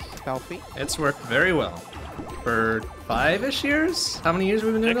 Yeah, that's healthy. It's worked very well. For 5-ish years? How many years have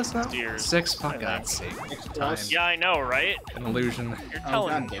we been doing this 6 now? years, 6, I for think. God's sake. Time. Plus. Yeah, I know, right? An illusion. You're Oh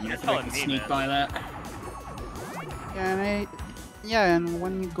telling, god damn it! you're I think I telling can me, sneak man. by that. Yeah, and Yeah, and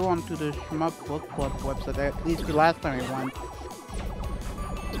when you go onto the Shmup Book Club website, at least the last time I went,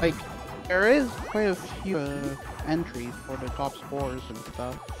 like, there is quite a few entries for the top scores and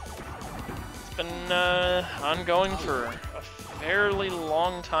stuff. It's been ongoing for a fairly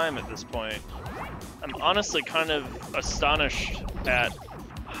long time at this point. I'm honestly kind of astonished at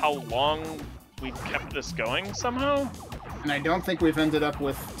how long we've kept this going somehow. And I don't think we've ended up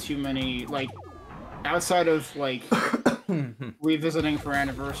with too many, like, outside of, like, revisiting for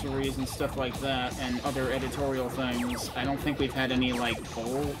anniversaries and stuff like that, and other editorial things, I don't think we've had any, like,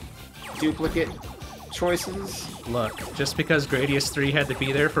 full duplicate choices. Look, just because Gradius 3 had to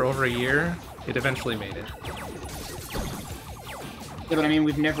be there for over a year, it eventually made it. Yeah, but I mean,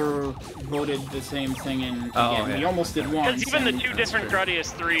 we've never voted the same thing in again. Oh, yeah. We almost did once. Because even the two and- different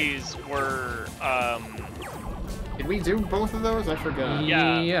Gradius 3s were, Did we do both of those? I forgot.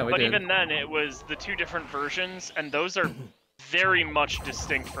 Yeah, we but did. even then, it was the two different versions, and those are very much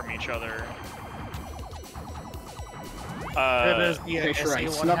distinct from each other. Okay, sure, I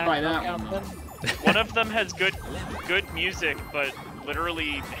snuck by that one, then. One of them has good music, but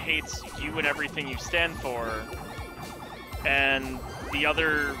literally hates you and everything you stand for, and the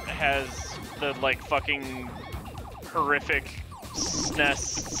other has the like fucking horrific SNES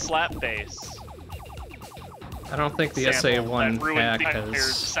slap bass. I don't think the sample SA1 that ruined hack the entire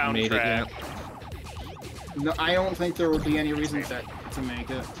has made it yet. No, I don't think there would be any reason to make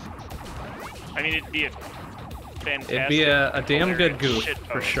it. I mean, it'd be a fantastic. It'd be a damn good goof, shit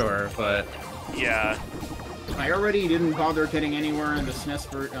for post. sure, but... Yeah. I already didn't bother getting anywhere in the SNES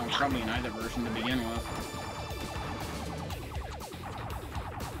version, probably in either version to begin with.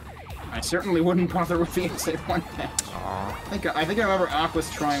 I certainly wouldn't bother with the SA1 patch. I think I remember Aqua's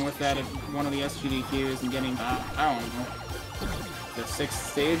trying with that at one of the SGDQs and getting, I don't know, the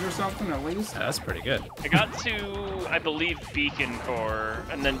 6th stage or something at least. That's pretty good. I got to, I believe, Beacon Core,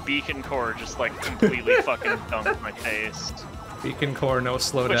 and then Beacon Core just like completely fucking dumped my taste. Beacon Core, no Which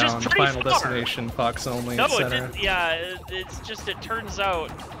is slowdown, pretty Final far. Destination, Fox only, No, etc. it's just, it turns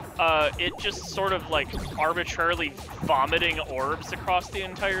out, it just sort of like arbitrarily vomiting orbs across the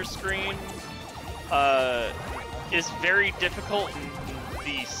entire screen is very difficult, and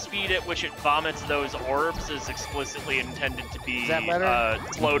the speed at which it vomits those orbs is explicitly intended to be Is that better?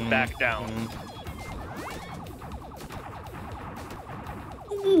 slowed back down.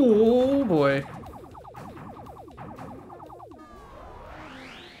 Oh boy.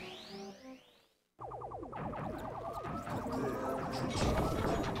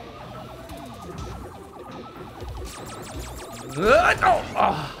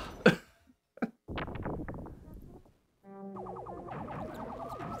 Oh.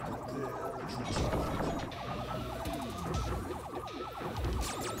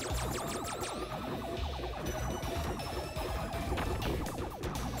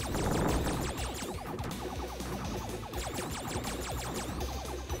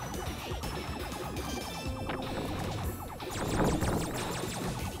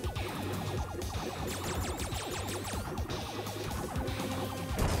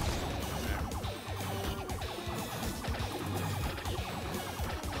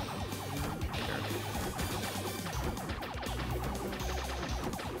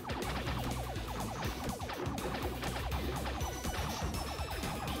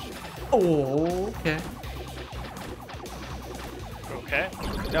 Oh, okay. Okay.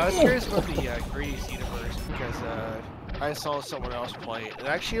 No, I was curious about the Gradius universe because I saw someone else play it. It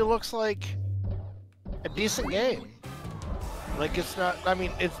actually looks like a decent game. Like it's not. I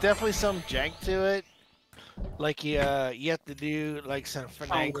mean, it's definitely some jank to it. Like you have to do like some Oh,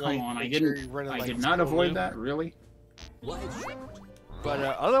 finagling. come on, I make sure didn't, you're running, I like, did a not slow avoid loop. that, really? But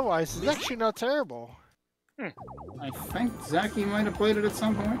otherwise, it's actually not terrible. I think Zaki might have played it at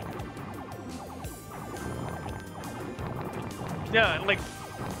some point. Yeah, like,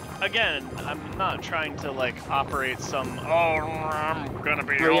 again, I'm not trying to, like, operate some, I'm gonna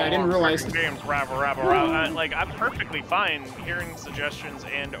be Oh, yeah, I didn't realize- games, like, I'm perfectly fine hearing suggestions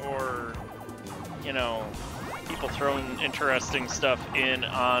and or, you know, people throwing interesting stuff in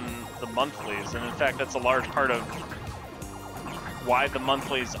on the monthlies, and in fact, that's a large part of why the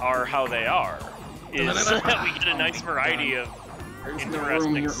monthlies are how they are, is that we get a nice variety of There's no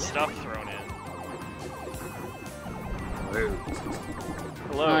room interesting here. stuff thrown in.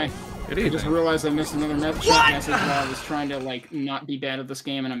 Hello. Hi. Good I just evening. realized I missed another chat message while I was trying to, like, not be bad at this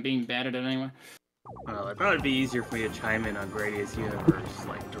game, and I'm being bad at it anyway. Well, I thought it'd be easier for me to chime in on Gradius Universe,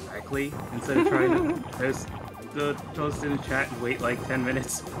 like, directly, instead of trying to post in the chat and wait, like, 10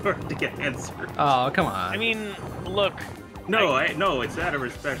 minutes for it to get answered. Oh, come on. I mean, look, No, no, it's out of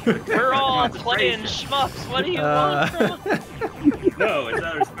respect for the We're all playing concentration. shmups. What do you want from us? No, it's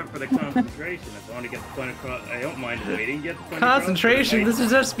out of respect for the concentration. If I want to get the point across, I don't mind waiting to get the point Concentration. across.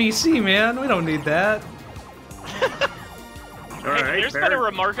 This is SBC, man. We don't need that. Alright, There's been a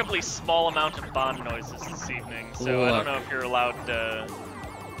remarkably small amount of Bond noises this evening, so I don't know if you're allowed to...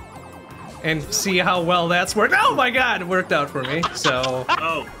 And see how well that's worked. Oh my god, it worked out for me. So.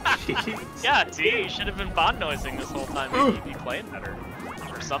 Oh, jeez. Yeah, see, you should have been Bond noising this whole time. Maybe you'd be playing better.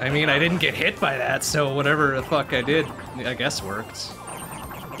 Or something. I mean, I didn't get hit by that, so whatever the fuck I did, I guess worked.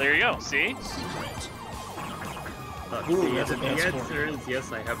 There you go, see? Ooh, The that's a bad answer is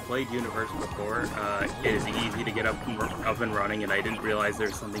yes, I have played Universe before. It is easy to get up and running, and I didn't realize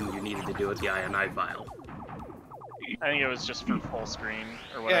there's something you needed to do with the INI file. I think it was just for full screen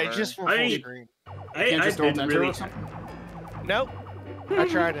or whatever. Yeah, just for full screen. Can't I just don't didn't enter really. or something? Nope. I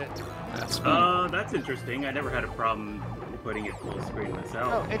tried it. That's That's interesting. I never had a problem putting it full screen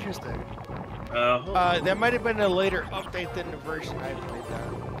myself. Oh, interesting. Hold on. That might have been a later update than the version I played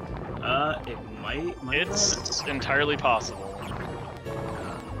that. It might. It's entirely possible.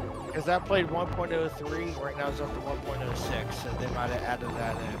 Because I played 1.03, right now it's up to 1.06, so they might have added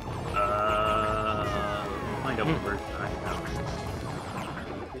that in. Find out what version I have.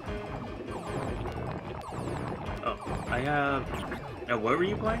 Oh, I have. What were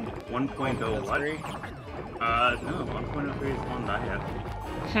you playing? 1.0 what? No, 1.03 is one that I have.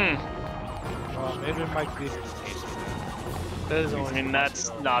 Well, maybe it might be the case. That is I only mean,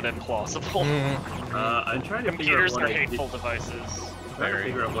 that's not implausible. I'm trying to figure out Computers what are I did. hateful devices. I'm trying to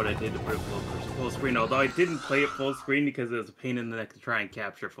figure out what I did to put it full screen. Although I didn't play it full screen because it was a pain in the neck to try and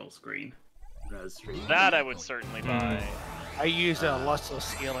capture full screen. when I was streaming. That I would certainly buy. I use lossless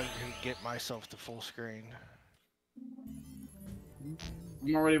scaling to get myself to full screen.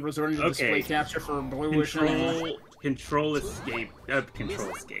 I'm already resorting to display capture for bluish.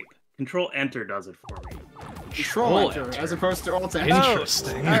 Control enter does it for me. Control enter, as opposed to alt enter.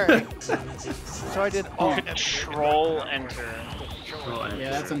 Interesting. Oh, alright. So I did alt Control enter. Yeah,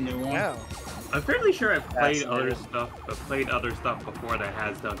 that's a new one. Yeah. I'm fairly sure I've played other stuff. I've played other stuff before that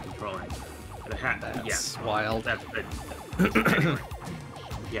has done control enter. That's wild.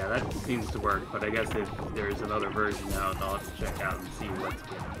 Yeah, that seems to work. But I guess if there's another version now, I'll have to check out and see what's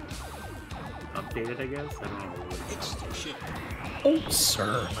been updated. I guess I don't know. Oh,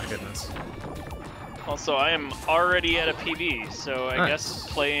 sir, my goodness. Also, I am already at a PB, so I Nice. guess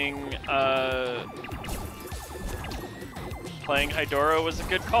playing Hydorah was a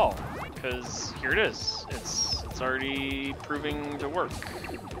good call, because here it is. It's already proving to work.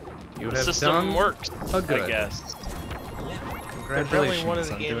 You The have system done works, a good. I guess. Congratulations One of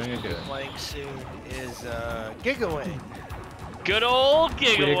the on games doing a we'll be good. playing soon is Gigaway. Good old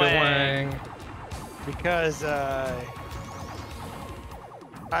Gigaway. Gigawang. Because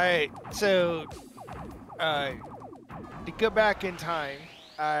to go back in time,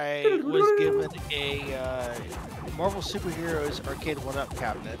 I was given a Marvel Superheroes Arcade 1-Up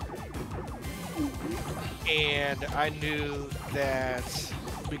cabinet, and I knew that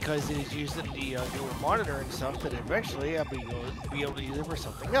because it is used in the newer monitor and stuff, that eventually I'll be able to use it for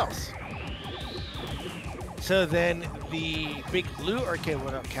something else. So then the big blue Arcade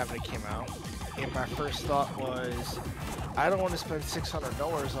 1-Up cabinet came out, and my first thought was, I don't want to spend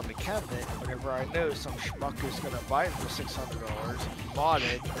 $600 on the cabinet whenever I know some schmuck is going to buy it for $600, mod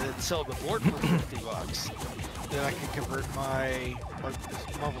it, and then sell the board for $50. Then I can convert my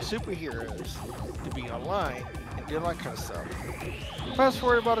Marvel Superheroes to be online and do that kind of stuff. Fast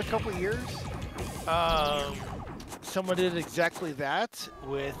forward about a couple years, someone did exactly that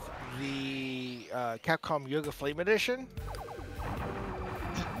with the Capcom Yoga Flame Edition.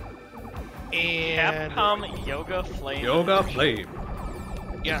 And Capcom Yoga Flame. Yoga Flame.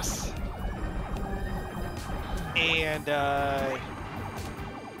 yes. And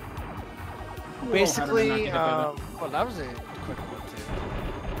basically, well, that was a quick one too.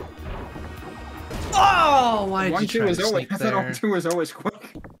 Oh, why did you 1-2 try is to always. sneak I thought there? 2 is always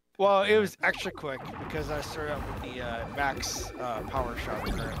quick. Well, it was extra quick because I started out with the max power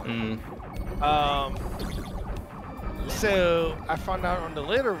shots currently. So I found out on the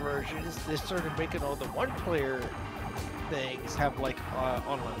later versions they started making all the one-player things have like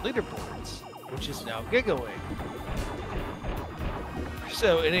online leaderboards, which is now Gigaway.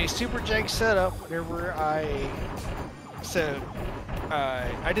 So in a super jank setup, whenever I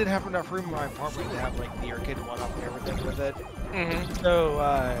didn't have enough room in my apartment to have like the arcade 1-Up and everything with it. So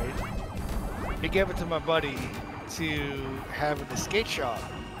I gave it to my buddy to have in the skate shop.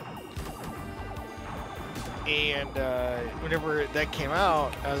 And whenever that came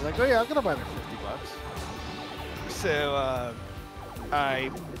out, I was like, oh yeah, I'm gonna buy it for $50. So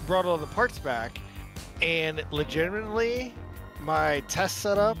I brought all the parts back, and legitimately, my test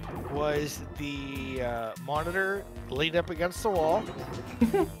setup was the monitor laid up against the wall,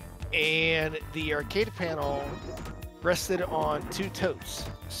 and the arcade panel rested on 2 totes.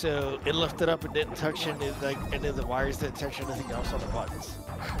 So it lifted up and didn't touch any of the wires, didn't touch anything else on the buttons.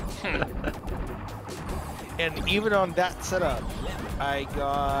 And even on that setup, I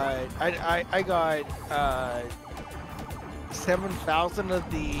got 7,000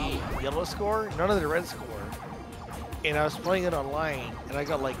 of the yellow score, none of the red score. And I was playing it online, and I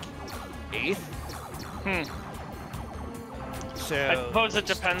got like 8th. So I suppose it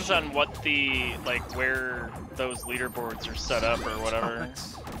depends on what the, like, where those leaderboards are set up or whatever.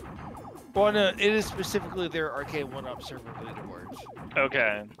 Well, no, it is specifically their Arcade 1-Up server leaderboards.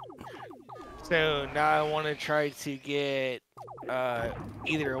 Okay. So now I want to try to get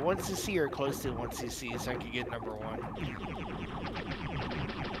either a 1cc or close to 1cc so I can get number 1.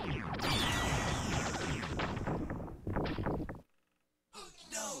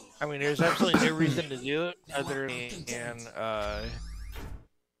 I mean, there's absolutely no reason to do it other than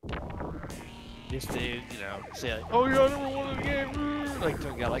just to, you know, say like, oh, you're number 1 in the game, like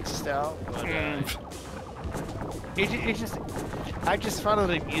doing Galaxy style. But it just, I just found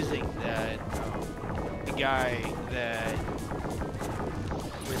it amusing that the guy that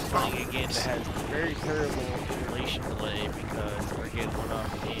was playing a game that has very terrible emulation delay because Arcade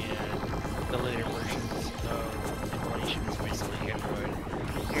 1-Up and the later versions of emulation is basically Android.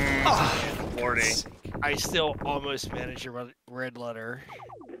 Lordy. I still almost managed a red letter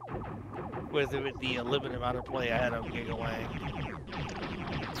with the limited amount of play I had on Gigawang.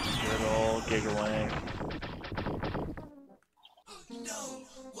 Good old Gigawang. No!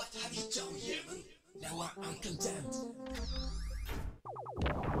 What have you done, human? Now I'm condemned.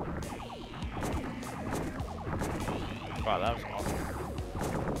 Wow, that was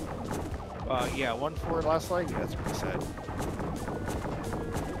awful. Yeah, 1-4 last leg? That's pretty sad.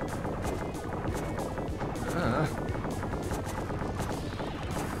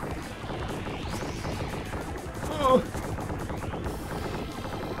 Oh.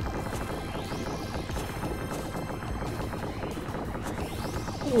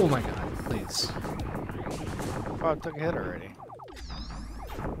 Oh my god, please. Oh, I took a hit already.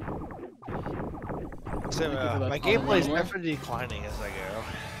 So, my gameplay is definitely declining as I go.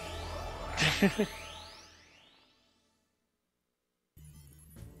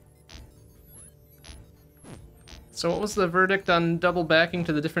 So what was the verdict on double backing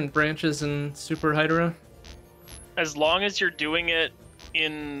to the different branches in Super Hydorah? As long as you're doing it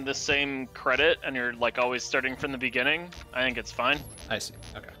in the same credit and you're like always starting from the beginning, I think it's fine. I see.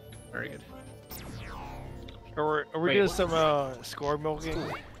 Okay. Very good. Are we doing some score milking?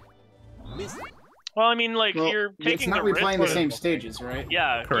 Well, I mean, like, Well, you're it's taking not the replaying the risk. same stages, right?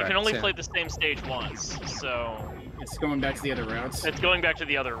 Yeah, Correct, you can only yeah. play the same stage once, so It's going back to the other routes. it's going back to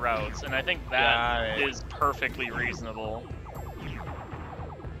the other routes, and I think that is perfectly reasonable.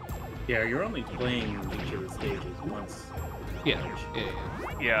 Yeah, you're only playing each of the stages once. Yeah.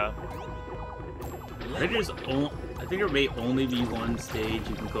 Yeah. I think there may only be one stage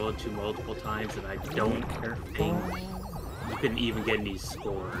you can go to multiple times, and I don't think you can even get any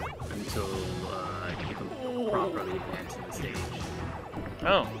score until you can properly advance in the stage.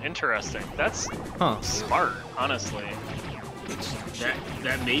 Oh, interesting. That's smart, honestly.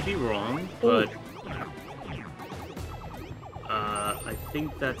 That may be wrong, but I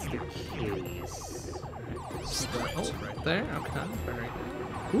think that's the case. Oh, right there. Okay. Very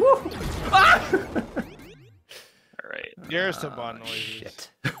good. Woo! Ah! Alright. There's some bond noises. Shit.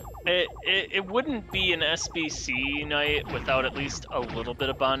 It wouldn't be an SBC night without at least a little bit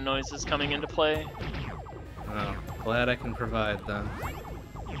of bond noises coming into play. Oh, glad I can provide them.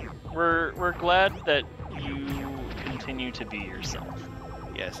 We're glad that you continue to be yourself.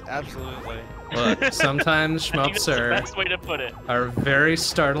 Yes, absolutely. Look, sometimes I think that's the shmups best way to put it. are very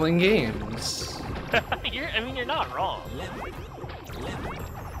startling games. I mean, you're not wrong.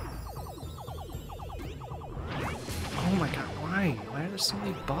 Oh my god, why? Why are there so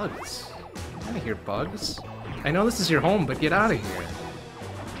many bugs? Get out of here, bugs. I know this is your home, but get out of here.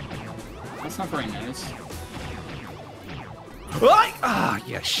 That's not very nice. Ah,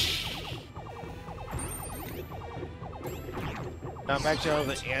 yes. Now imagine all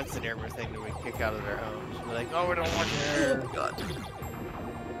the ants and everything that we kick out of their homes. We're like, oh, we don't want you. Oh god.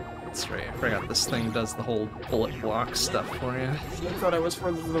 That's right, I forgot this thing does the whole bullet block stuff for you. I thought I was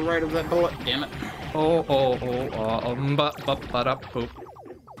further to the right of that bullet. Damn it. Boop.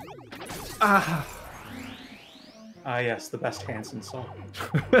 Ah. Ah, yes, the best Hanson song.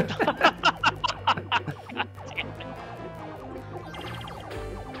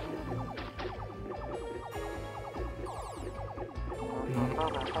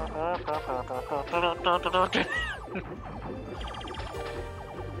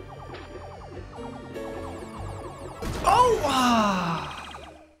 Oh! Ah!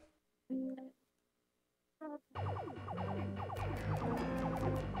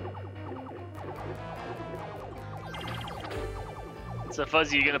 So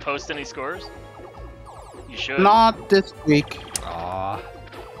Fuzzy, you gonna post any scores? You should. Not this week. Aw.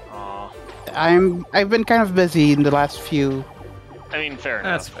 Aw. I've been kind of busy in the last few. I mean, fair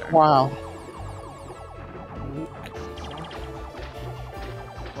enough. That's fair. Wow.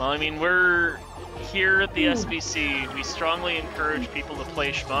 Well, I mean, we're here at the SBC. We strongly encourage people to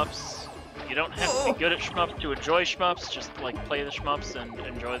play shmups. You don't have to be good at shmups to enjoy shmups. Just like play the shmups and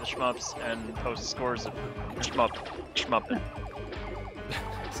enjoy the shmups and post scores of shmupping.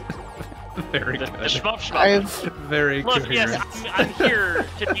 Very The good. shmup shmup. I've Very Look, good. yes, I'm here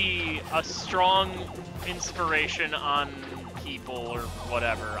to be a strong inspiration on people or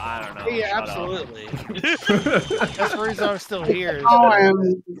whatever. I don't know. Yeah, Shut up. absolutely. That's the reason I'm still here. is now that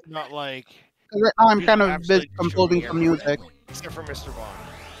I'm it's not like right now I'm you kind of absolutely busy composing destroy some music. everything, except for Mr. Bond.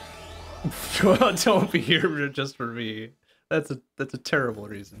 Well, don't be here just for me. That's a terrible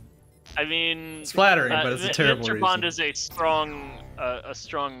reason. I mean, It's flattering, but it's a terrible Mr. Bond reason. is a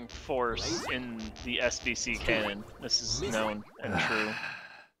strong force in the SBC canon. This is known and true.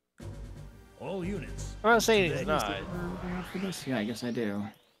 All units. I'm not saying he's not. For this? Yeah, I guess I do.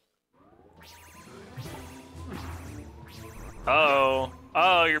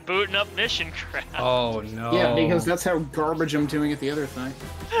 Oh, you're booting up mission crap. Oh no. Yeah, because that's how garbage I'm doing at the other thing.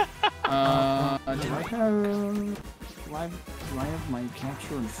 Do I have my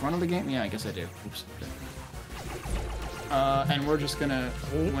capture in front of the game? Yeah, I guess I do. Oops. And we're just gonna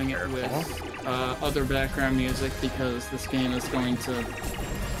wing it with other background music because this game is going to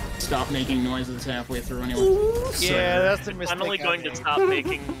stop making noises halfway through anyway. Yeah, that's the mistake. I'm only I going to made. stop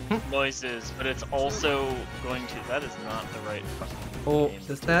making noises, but it's also going to. That is not the right fucking Oh, game.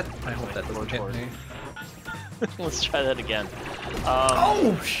 does that? I hope that doesn't hit me. Let's try that again.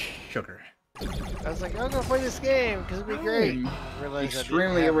 Oh, sugar. I was like, I'm gonna play this game because it'd be great. I'm Realized I didn't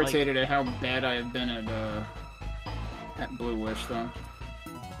extremely have, like- irritated at how bad I have been at Blue Wish, though.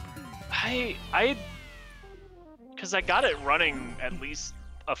 Because I got it running at least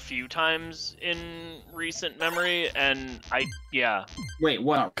a few times in recent memory, and yeah. Wait,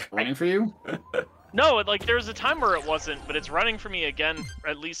 what? Running for you? No, like there was a time where it wasn't, but it's running for me again.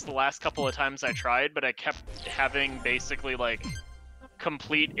 At least the last couple of times I tried, but I kept having basically like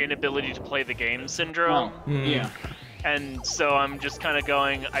complete inability to play the game syndrome. Oh, yeah. And so I'm just kind of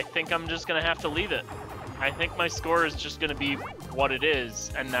going, I think I'm just going to have to leave it. I think my score is just going to be what it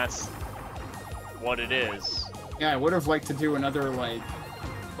is, and that's what it is. Yeah, I would have liked to do another, like,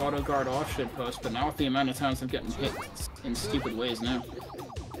 auto guard off shit post, but not with the amount of times I'm getting hit in stupid ways now.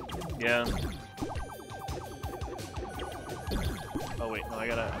 Yeah. Oh wait, no, I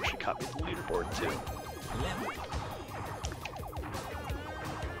gotta actually copy the leaderboard too.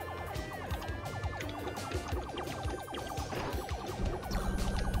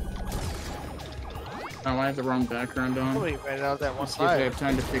 Oh, I have the wrong background on. Holy, ran out that one Let's see if I side. have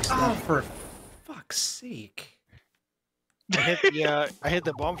time to fix Oh, that. for fuck's sake. I hit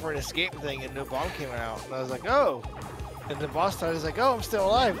the bomb for an escape thing and no bomb came out. And I was like, oh. And the boss started, I was like, oh, I'm still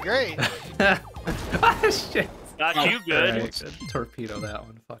alive. Great. Ah, shit. Not Oh, too good. Right, torpedo that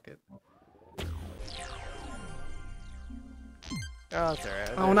one. Fuck it. Oh, that's alright.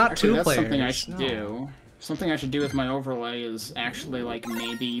 Oh, not Actually, two that's players. something I should no. do. Something I should do with my overlay is actually, like,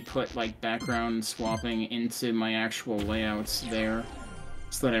 maybe put, like, background swapping into my actual layouts there.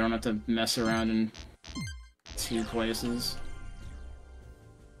 So that I don't have to mess around in two places.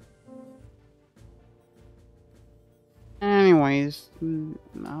 Anyways,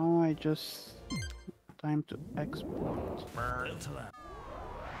 now I just time to export.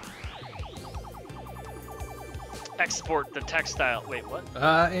 Export the textile. Wait, what?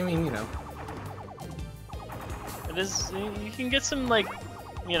 I mean, you know. It is. You can get some like,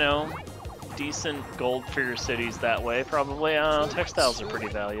 you know, decent gold for your cities that way. Probably. Textiles are pretty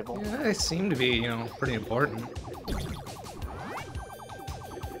valuable. Yeah, they seem to be, you know, pretty important.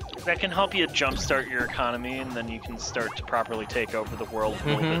 That can help you jumpstart your economy, and then you can start to properly take over the world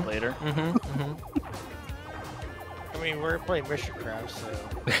a little bit later. I mean, we're playing Mission Craft, so.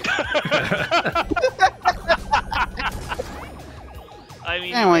 I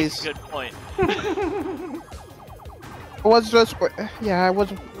mean, Anyways. good point. I was just, yeah, I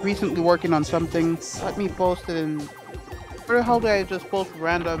was recently working on something. Let me post it in. Where the hell do I just post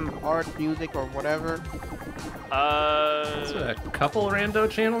random art, music, or whatever? There's a couple rando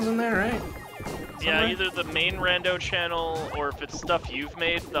channels in there, right? Yeah, either the main rando channel, or if it's stuff you've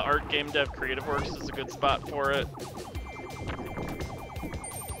made, the Art Game Dev Creative Works is a good spot for it.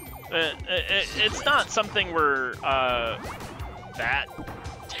 It's not something we're that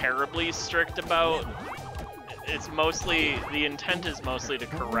terribly strict about. It's mostly, the intent is mostly to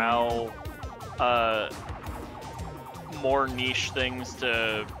corral more niche things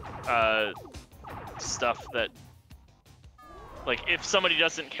to stuff that, like, if somebody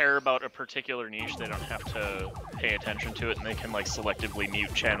doesn't care about a particular niche, they don't have to pay attention to it, and they can, like, selectively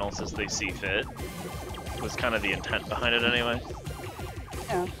mute channels as they see fit. Was kind of the intent behind it anyway.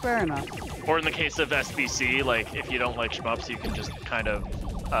 Yeah, fair enough. Or in the case of SBC, like, if you don't like shmups, you can just kind of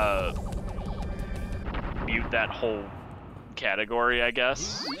mute that whole category, I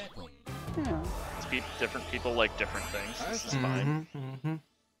guess. Yeah. Different people like different things. This is fine.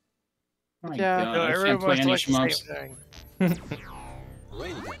 Oh my Yeah. God, No, I can't everyone play any likes the shmups. same thing.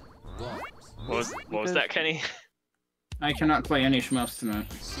 What was that, Kenny? I cannot play any shmups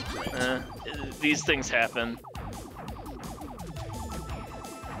tonight. These things happen.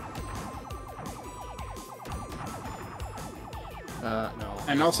 No.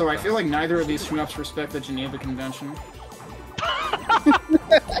 And also, I feel like neither of these shmups respect the Geneva Convention.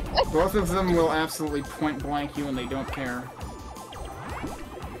 Both of them will absolutely point blank you and they don't care.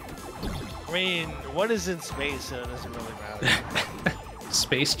 I mean, one is in space, so it doesn't really matter.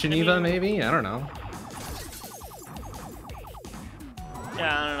 Space Geneva, maybe? I don't know.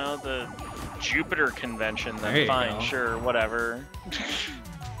 Yeah, I don't know, the Jupiter Convention, There then you fine, go. sure, whatever.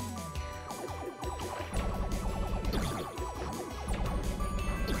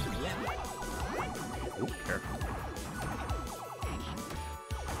 Ooh, careful.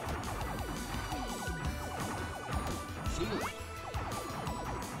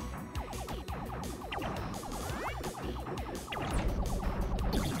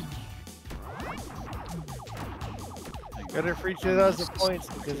 Got it for 2,000 points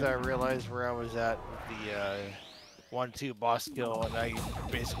because I realized where I was at with the 1-2 boss kill, and I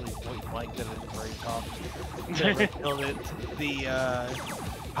basically point blanked it at the very top. Never killed it. The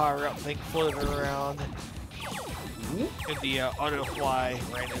power up thing floated around. And the auto fly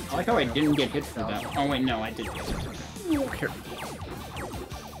ran into I like how I didn't get hit for that. Oh wait, no, I did get hit. Ooh, careful.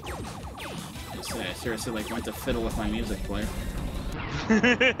 I seriously like went to fiddle with my music player.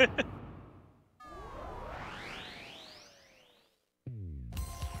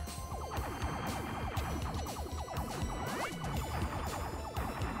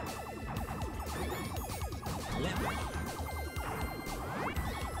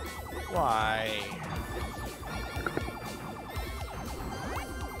 Why?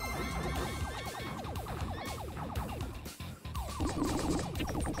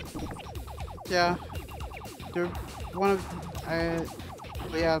 Yeah. There, one of,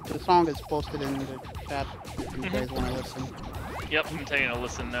 yeah, the song is posted in the chat if you guys want to listen. Yep, I'm taking a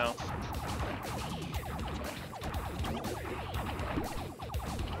listen now.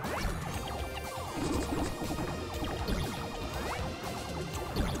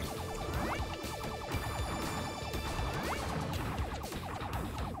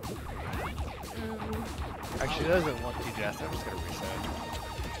 Actually, it doesn't want to death. I'm just gonna reset.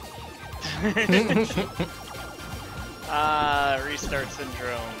 Restart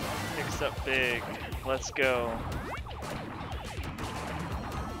syndrome. Picks up big. Let's go.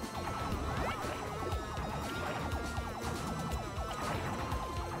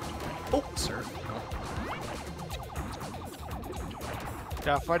 Oh, sir.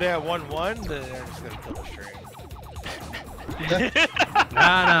 Now, if I do have 1-1, then I'm just gonna kill the stream.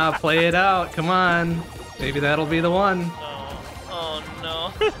 Nah, play it out. Come on. Maybe that'll be the one. Oh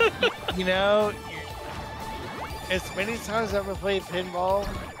no. You know, as many times as I've played pinball,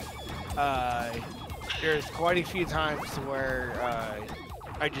 there's quite a few times where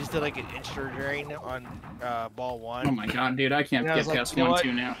I just did like an extra drain on ball 1. Oh my god, dude, I can't And I get was like, past you know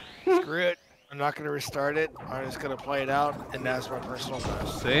 1-2 now. Screw it. I'm not going to restart it. I'm just going to play it out, and that's my personal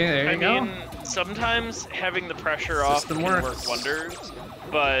best. See, there you I go. mean, sometimes having the pressure off System can works. work wonders,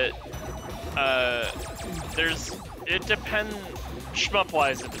 but it depends,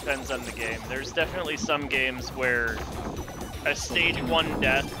 shmup-wise, it depends on the game. There's definitely some games where a stage 1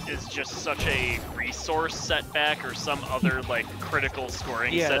 death is just such a resource setback or some other, like, critical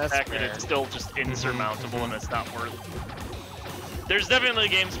scoring setback that it's still just insurmountable and it's not worth. There's definitely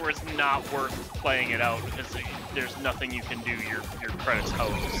games where it's not worth playing it out because there's nothing you can do. Your credit's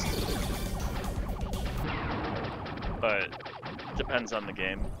hosed. But it depends on the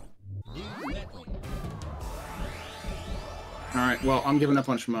game. Alright, well, I'm giving up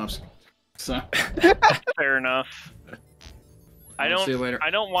on shmups. So. Fair enough. See you later. I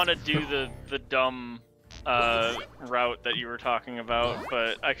don't want to do the dumb route that you were talking about,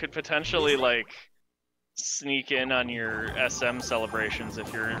 but I could potentially like sneak in on your SM celebrations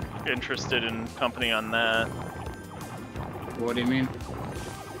if you're interested in company on that. What do you mean?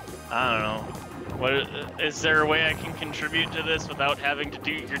 I don't know. What is there a way I can contribute to this without having to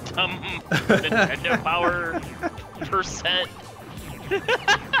do your dumb Nintendo Power percent?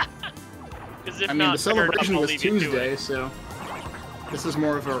 I mean, the celebration was Tuesday, so this is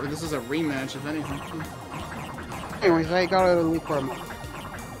more of a rematch, if anything. Anyways, I gotta leave for a moment.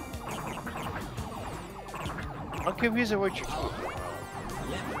 I'm confused at what you're talking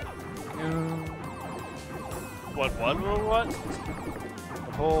about. What?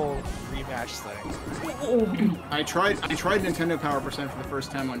 The whole rematch thing. I tried Nintendo Power Percent for the first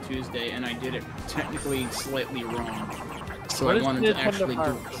time on Tuesday, and I did it technically slightly wrong. So I wanted to actually do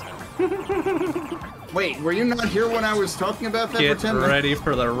it. Wait, were you not here when I was talking about that? Get ready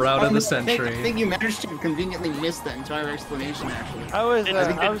for the route of the century. I think you managed to conveniently miss the entire explanation, actually. I was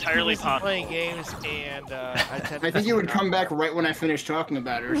entirely playing games, and I think you would come back right when I finished talking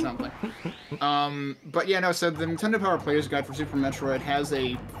about it or something. But yeah, no, so the Nintendo Power Player's Guide for Super Metroid has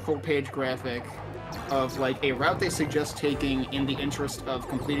a full-page graphic of, like, a route they suggest taking in the interest of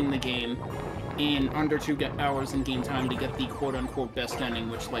completing the game in under 2 hours in game time to get the quote-unquote best ending,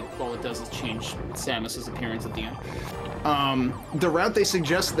 which, like, all it does is change Samus's appearance at the end. The route they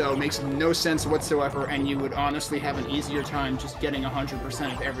suggest, though, makes no sense whatsoever, and you would honestly have an easier time just getting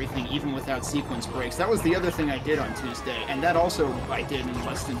 100% of everything, even without sequence breaks. That was the other thing I did on Tuesday, and that also I did in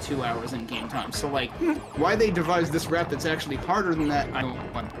less than 2 hours in game time. So, like, why they devised this route that's actually harder than that, I don't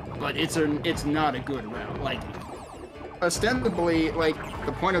know, but it's not a good route. Like, ostensibly, like,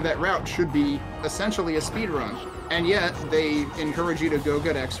 the point of that route should be essentially a speed run, and yet they encourage you to go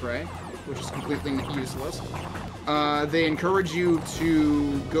get X-Ray, which is completely useless. They encourage you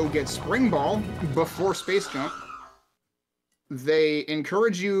to go get Spring Ball before Space Jump. They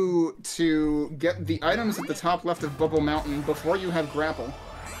encourage you to get the items at the top left of Bubble Mountain before you have Grapple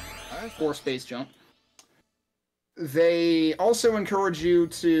for Space Jump. They also encourage you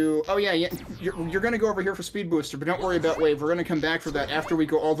to, oh yeah, you're going to go over here for Speed Booster, but don't worry about Wave. We're going to come back for that after we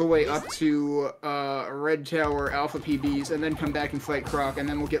go all the way up to Red Tower Alpha PBs, and then come back and fight Croc, and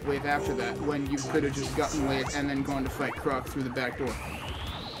then we'll get Wave after that, when you could have just gotten Wave and then gone to fight Croc through the back door.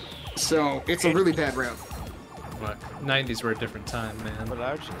 So, it's a really bad route. Look, 90s were a different time, man. But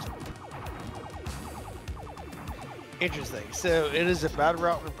I was just... Interesting. So it is a bad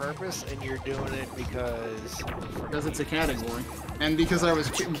route on purpose, and you're doing it because it's a category, and because I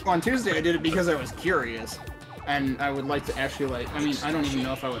was on Tuesday, I did it because I was curious, and I would like to actually, like, I mean, I don't even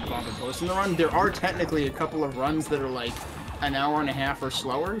know if I would bother posting the run. There are technically a couple of runs that are like an hour and a half or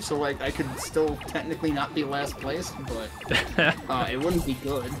slower, so like I could still technically not be last place, but it wouldn't be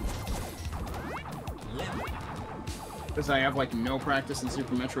good. Because I have, like, no practice in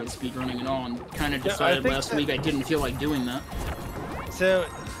Super Metroid speedrunning at all, and kind of decided last week I didn't feel like doing that. So,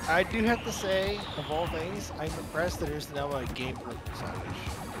 I do have to say, of all things, I'm impressed that there's now a game pro percentage.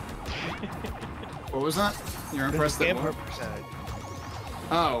 What was that? You're impressed that game what? pro percentage.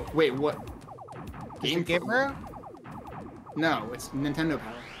 Oh, wait, what? Game pro? No, it's Nintendo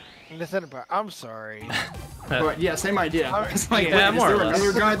Power. Nintendo Power. I'm sorry. But yeah, same idea. It's like, yeah, wait, more is or there less.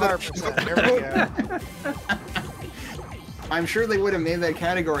 another guy that... There we go. I'm sure they would have made that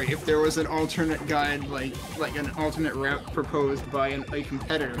category if there was an alternate guide, like an alternate route proposed by a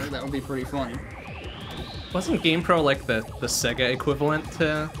competitor. That would be pretty funny. Wasn't GamePro like the Sega equivalent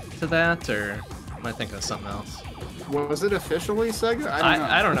to that, or am I thinking of something else? Was it officially Sega?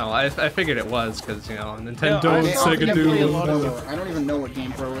 I don't know. I figured it was, because, you know, Nintendo No, and Sega do. I don't even know what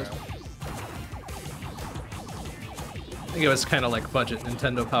GamePro is. I think it was kind of like budget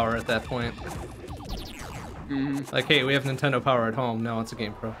Nintendo Power at that point. Like, hey, we have Nintendo Power at home. No, it's a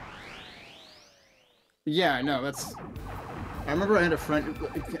GamePro. Yeah, no, that's... I remember I had a friend...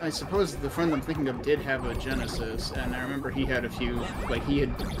 I suppose the friend I'm thinking of did have a Genesis, and I remember he had a few... Like, he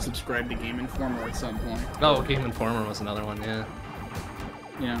had subscribed to Game Informer at some point. Oh, Game Informer was another one, yeah.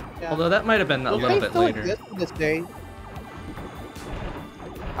 Yeah. Although that might have been a little bit later. This day.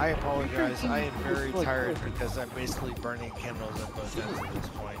 I apologize. I am very tired because I'm basically burning candles at both ends at this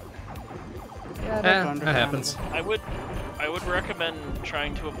point. Yeah, that's that happens. I would recommend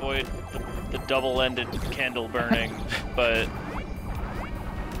trying to avoid the double-ended candle burning, but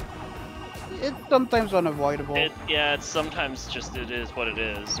It's sometimes unavoidable. it's sometimes just it is what it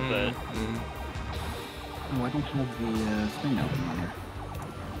is. But Oh, I don't have the thing open on here.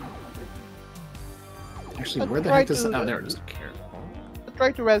 Actually, where the heck is it? Oh, there it is.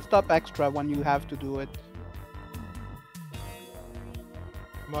 Try to rest up extra when you have to do it.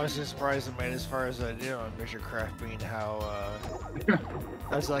 I'm honestly surprised I made as far as I did on Mission Craft, being how,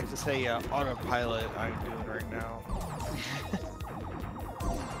 as I like to say, autopilot I'm doing right now.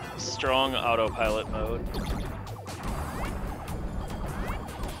 Strong autopilot mode.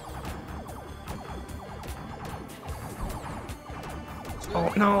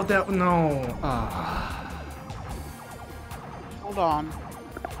 Oh no, no. Hold on.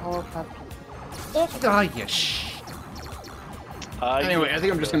 I'll have to. Oh, you sh. Anyway, I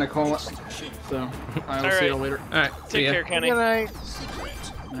think I'm just gonna call it. So I will see you later. All right, see Take ya. care, Kenny. Good night.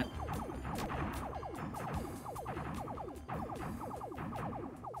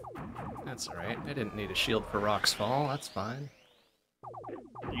 That's all right. I didn't need a shield for Rock's Fall. That's fine.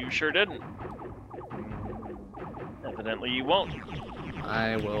 You sure didn't. Evidently you won't.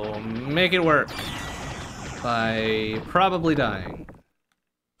 I will make it work by probably dying.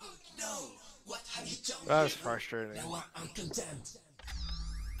 No, what have you done? That was frustrating. Now I'm condemned.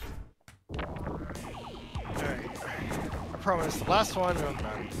 Alright. I promise, the last one, I'm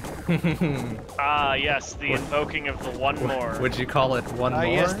done. Ah, yes, the invoking of the one more. Would you call it one more?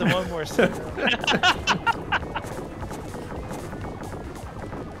 Yes, the one more syndrome.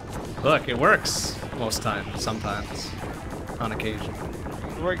 Look, it works most times, sometimes, on occasion.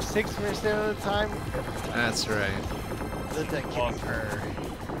 It works 6 minutes at a time. That's right. Let that kitty purr.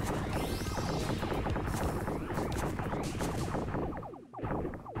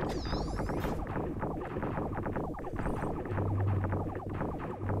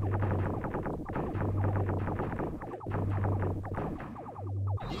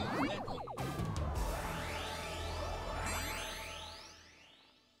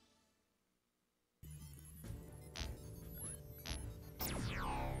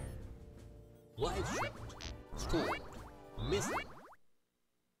 Live shot. Score. Missing.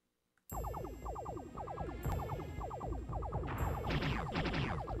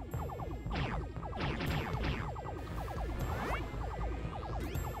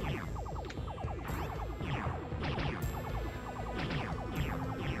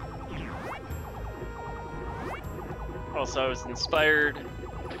 Also, I was inspired.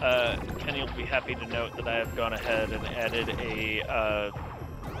 Kenny will be happy to note that I have gone ahead and added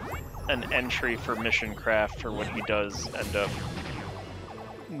an entry for Mission Craft for when he does end up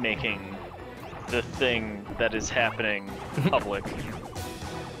making the thing that is happening public.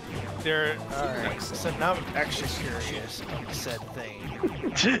 Alright, so now I'm extra curious on the said thing.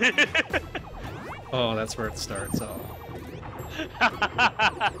 Oh, that's where it starts. Oh.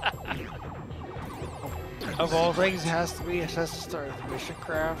 Of all things, it has to start with Mission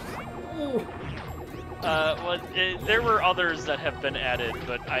Craft. Well, there were others that have been added,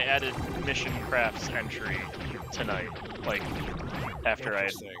 but I added Mission Craft's entry tonight, like, after I...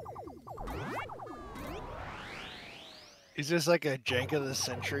 Interesting. Is this like a jank of the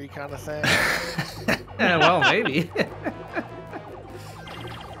century kind of thing? Yeah, well, maybe.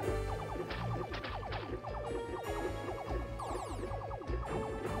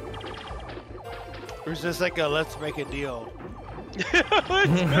 Or is this like a let's make a deal? Let's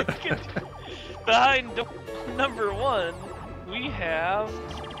make it. Behind number 1, we have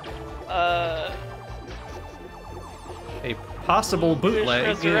A possible bootleg.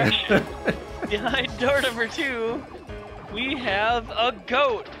 Resurrection. Behind door number 2, we have a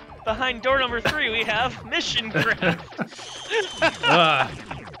goat. Behind door number 3, we have Mission Craft.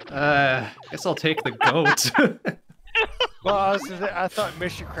 Guess I'll take the goat. Well, I thought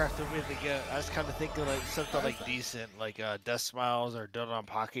Mission Craft would be the goat. I was kind of thinking like something like decent, like Death Smiles or Don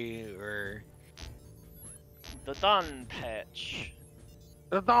Pocky or The Don Patch.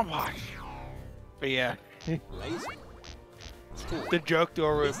 the Don Patch. But yeah, Laser. Score. the joke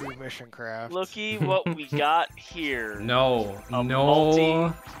door would be Mission Craft. Looky what we got here. No, A no,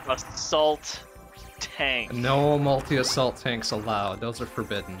 multi-assault tank. no multi-assault tanks allowed. Those are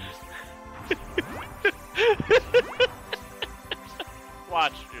forbidden.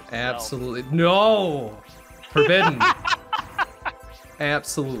 Watch yourself. Absolutely no, forbidden.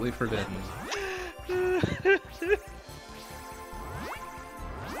 Absolutely forbidden.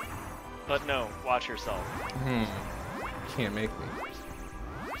 But no, watch yourself. Can't make me.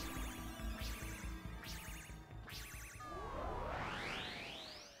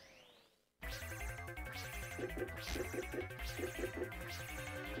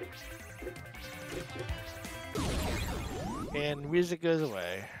 And music goes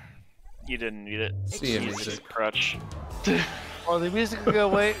away. You didn't need it. See ya, Use music. this crutch. Or the music will go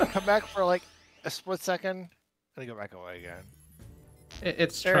away, come back for like a split second, and then go back away again.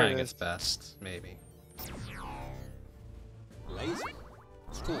 It's There it trying is. its best, maybe. Laser.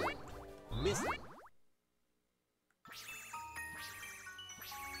 Score. Missing.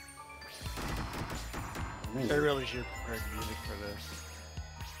 I really should prepare music for this.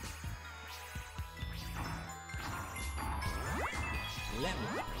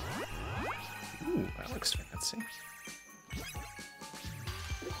 Ooh, that looks fancy.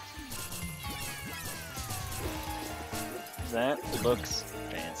 That looks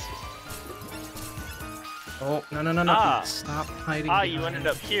fancy. Oh, no, no, no, no. Ah. Stop hiding. Ah, you behind.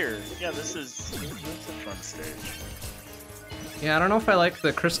 ended up here. Yeah, this is a fun stage. Yeah, I don't know if I like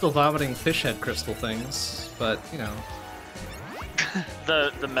the crystal vomiting fish head crystal things, but, you know.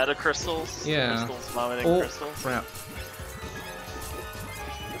 The meta crystals? Yeah. Crystals, vomiting Oh, crystals? crap.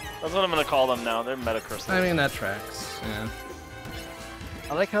 That's what I'm gonna call them now. They're meta crystals. I mean, that tracks. Yeah.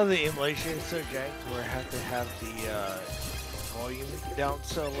 I like how the emulation is so janked where I have to have the volume down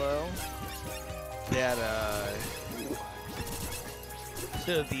so low that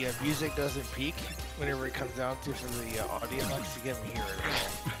so the music doesn't peak whenever it comes down to for the audio box to get me here at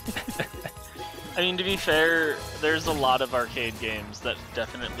all. I mean, to be fair, there's a lot of arcade games that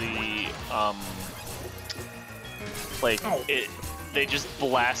definitely, they just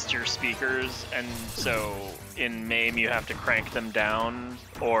blast your speakers, and so in MAME you have to crank them down,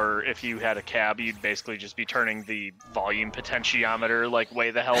 or if you had a cab, you'd basically just be turning the volume potentiometer, like, way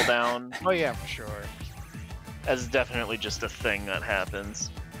the hell down. Oh yeah, for sure. That's definitely just a thing that happens.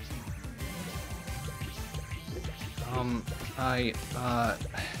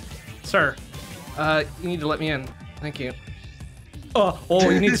 Sir, you need to let me in. Thank you. Oh,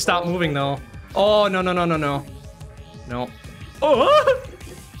 you need to stop moving, though. Oh, no, no, no, no, no. No. Oh!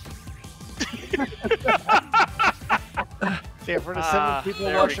 So yeah, for the 7 people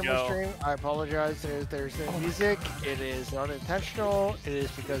there we watching my go. stream, I apologize. There's no music. It is not intentional. It is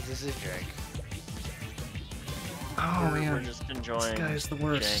because this is jank. Oh, We're man. just enjoying guy's the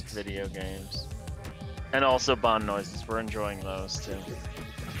worst. jank video games. And also Bond noises, we're enjoying those too.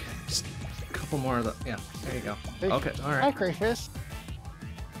 Just a couple more of the... Yeah, there you go. Hey, Okay, Hi, alright. Crayfish.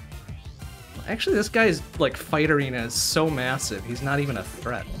 Actually, this guy's, like, fight arena is so massive, he's not even a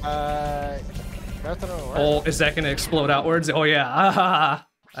threat. Nothing over. Oh, is that gonna explode outwards? Oh, yeah. Ah,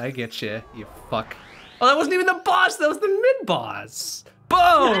 I get you fuck. Oh, that wasn't even the boss, that was the mid-boss!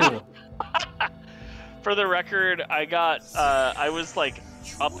 Boom! For the record, I got, I was like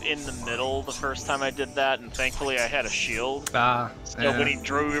up in the middle the first time I did that, and thankfully I had a shield. So when he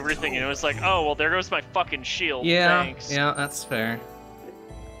drew everything, it was like, oh, well, there goes my fucking shield. Yeah, Thanks. yeah, that's fair.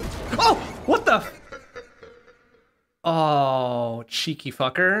 Oh, what the? Oh, cheeky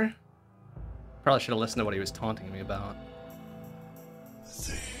fucker. Probably should have listened to what he was taunting me about.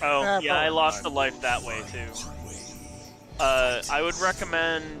 Oh, yeah, I lost a life that way too. I would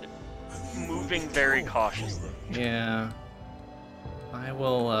recommend moving very cautiously. Yeah. I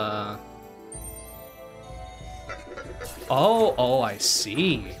will, Oh, I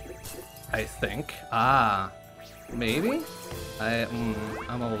see. I think. Ah. Maybe?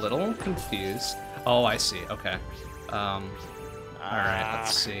 I'm a little confused. Oh, I see. Okay. Alright,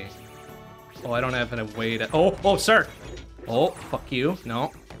 let's see. Oh, I don't have a way to... Oh, sir! Oh, fuck you.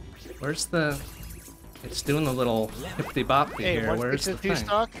 No. Where's the... It's doing the little hippity-boppy here. Where's the thing?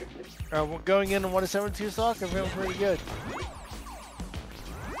 Stock? We're going in 172 stock. I'm feeling pretty good.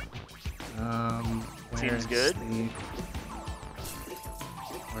 Seems good.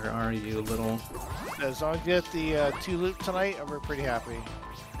 Where are you, little... As long as you get the 2 loot tonight, I'm pretty happy.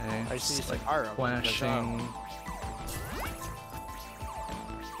 Okay, I see just, some like, iron. flashing...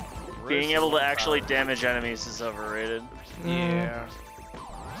 Being able to actually damage enemies is overrated. Yeah.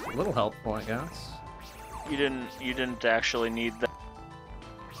 A little helpful, I guess. You didn't actually need that.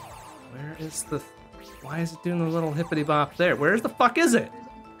 Where is the... Why is it doing the little hippity-bop there? Where's the fuck is it?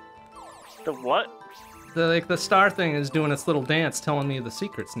 The what? The star thing is doing its little dance telling me the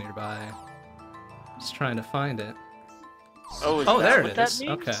secret's nearby. Just trying to find it. Oh, there it is.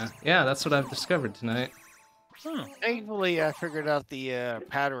 Okay. Yeah, that's what I've discovered tonight. Thankfully, I figured out the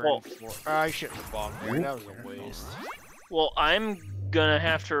pattern for... I shouldn't have bombed there. That was a waste. Well, I'm gonna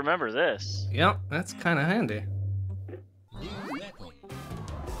have to remember this. Yep, that's kind of handy.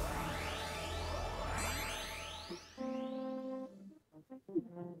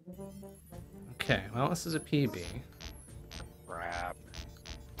 Okay, well, this is a PB. Crap.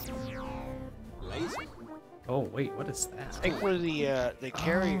 Oh, wait, what is that? Thankfully, the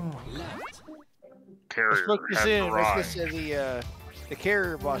carrier... Carrier Let's has just arrived. say the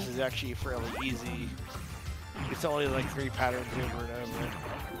carrier boss is actually fairly easy. It's only like 3 patterns over and over.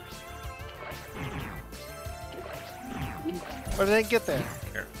 But I didn't get there.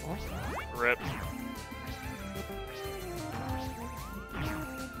 Careful. Rip.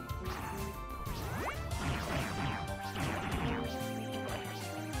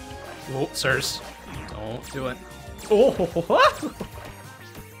 Whoa, sirs. Don't do it. Oh!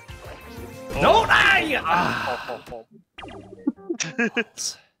 No! Ah!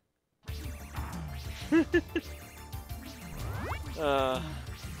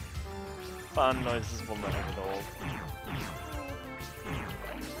 Fun noises will never get old.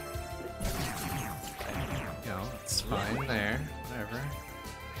 Go. It's fine there. Whatever.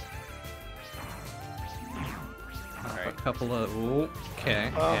 A couple of. Ooh,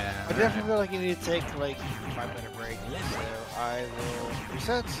 okay. Yeah. I definitely feel like you need to take like a 5-minute break. So I will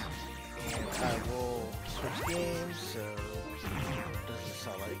reset and I will switch games. So it doesn't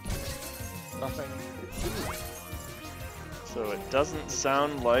sound like nothing. So it doesn't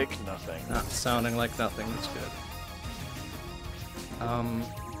sound like nothing. Not sounding like nothing. That's good.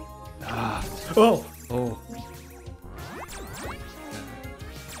 Oh. Oh.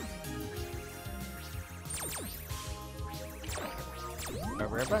 I'll be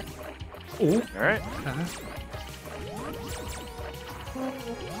right back. Ooh. Alright.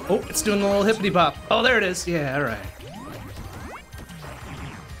 Oh, it's doing the little hippity bop. Oh, there it is. Yeah, alright.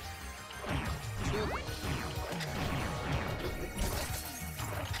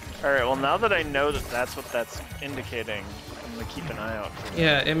 Alright, well now that I know that that's what that's indicating, I'm gonna keep an eye out for that.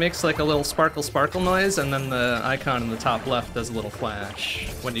 Yeah, it makes like a little sparkle sparkle noise, and then the icon in the top left does a little flash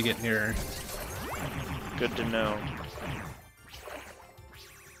when you get nearer. Good to know.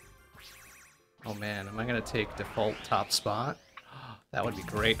 Oh man, am I gonna take default top spot? That would be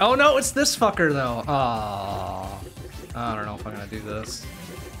great. Oh no, it's this fucker though. Oh, I don't know if I'm gonna do this.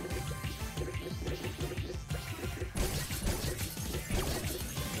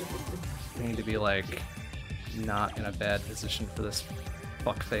 I need to be like not in a bad position for this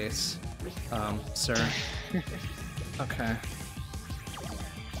fuckface, sir. Okay.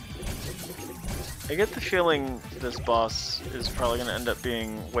 I get the feeling this boss is probably going to end up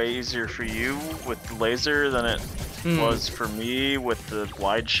being way easier for you with the laser than it was for me with the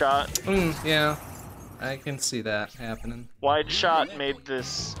wide shot. Yeah, I can see that happening. Wide shot made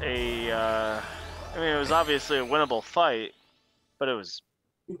this I mean, it was obviously a winnable fight, but it was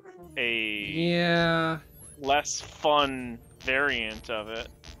a less fun variant of it.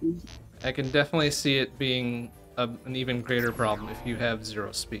 I can definitely see it being an even greater problem if you have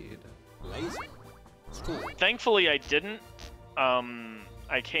 0 speed. Thankfully, I didn't.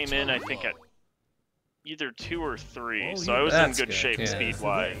 I came in, I think, at either 2 or 3, so I was in good shape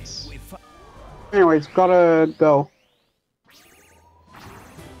speed-wise. Anyways, gotta go.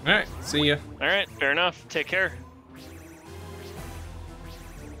 Alright, see ya. Alright, fair enough. Take care.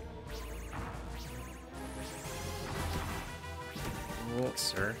 Oh,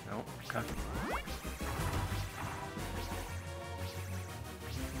 sir. No, okay.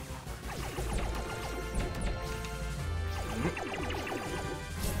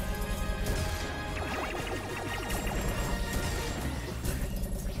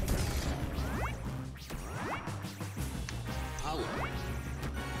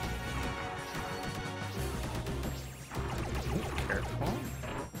 Careful.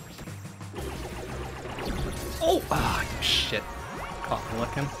 Oh! Ah, shit. Caught me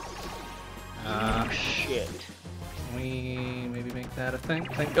looking. Shit. Can we maybe make that a thing?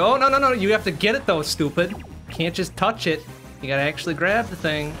 Oh, no, no, no, you have to get it though, stupid. You can't just touch it. You gotta actually grab the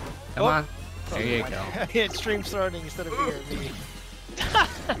thing. Come on. There you go. It's stream starting instead of BRB.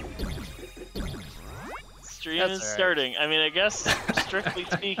 Stream is starting. I mean, I guess, strictly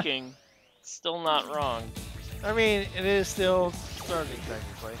speaking, still not wrong. I mean, it is still starting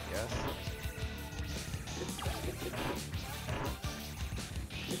technically, yes.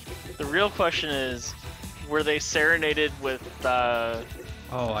 The real question is, were they serenaded with our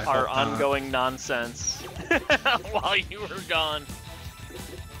ongoing nonsense while you were gone?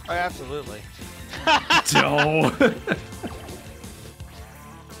 Oh, absolutely. No.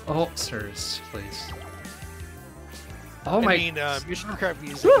 Oh, sirs, please. Oh my. I mean, Mission Crab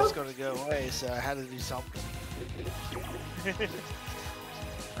music is going to go away, so I had to do something.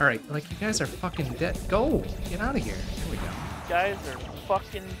 Alright, like you guys are fucking dead. Go! Get out of here. Here we go. You guys are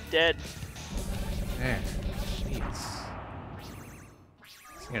fucking dead. There. Jeez.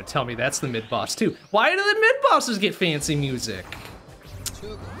 You're gonna tell me that's the mid-boss too. Why do the mid-bosses get fancy music?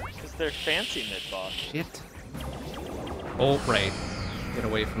 Because they're fancy mid-boss. Shit. Oh, right. Get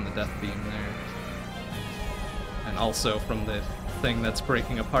away from the death beam there. And also from the thing that's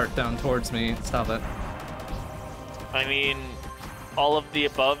breaking apart down towards me. Stop it. I mean, all of the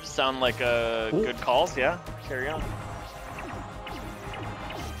above sound like good calls, yeah? Carry on.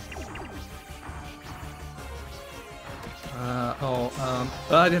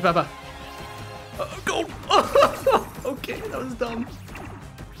 Go! Okay, that was dumb.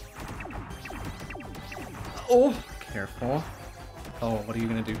 Oh, careful. Oh, what are you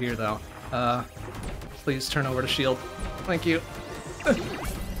gonna do here, though? Please turn over to shield. Thank you.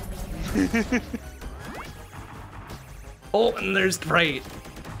 Oh, and there's right.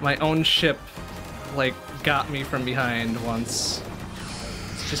 My own ship, like, got me from behind once.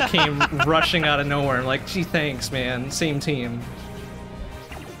 Just came rushing out of nowhere. I'm like, gee, thanks, man. Same team.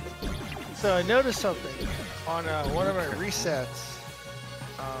 So I noticed something on one of my resets.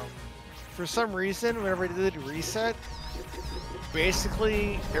 For some reason, whenever I did a reset,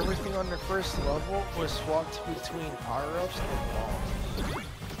 basically everything on the first level was swapped between power-ups and bombs.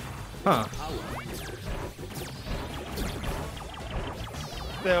 Huh.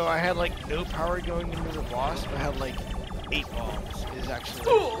 So I had like no power going into the boss, but I had like 8 bombs. It is actually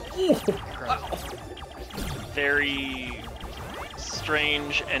incredible. Very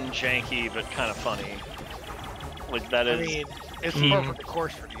strange and janky, but kind of funny. Like that is. I mean, it's more for the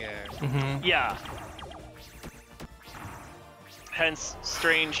course for the game. Mm-hmm. Yeah. Hence,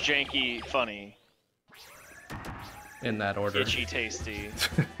 strange, janky, funny. In that order. Itchy, tasty.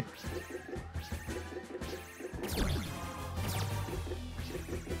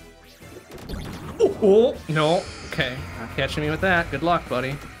 Oh, no. Okay, not catching me with that. Good luck,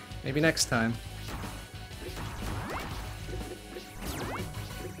 buddy. Maybe next time.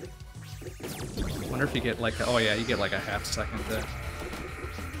 Wonder if you get like oh yeah, you get like a half second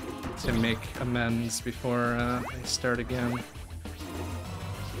to make amends before they start again.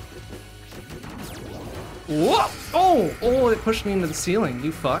 Whoa! Oh! Oh, it pushed me into the ceiling,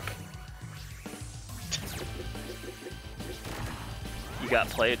 you fuck. You got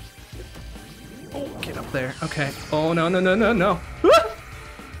played. Oh, get up there. Okay. Oh, no, no, no, no, no.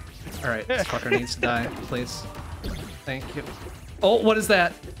 Alright, this fucker needs to die, please. Thank you. Oh, what is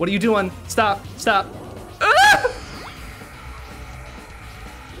that? What are you doing? Stop, stop. Ah!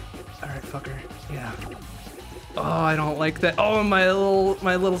 Alright, fucker. Yeah. Oh, I don't like that. Oh, my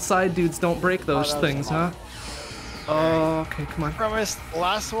little side dudes don't break those things, huh? Oh, okay, come on. Promise,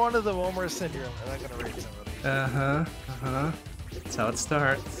 last one of the Wilmer syndrome, and I'm gonna raid somebody. Uh-huh, uh-huh. That's how it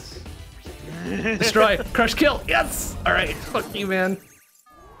starts. Destroy, crush, kill, yes! Alright, fuck you, man.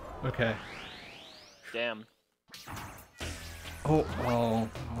 Okay. Damn. Oh, I don't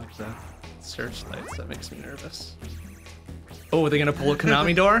like the searchlights, that makes me nervous. Oh, are they gonna pull a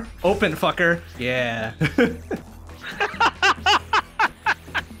Konami door? Open, fucker! Yeah.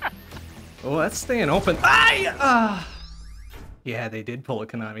 Oh, that's staying open. Aye! Yeah, they did pull a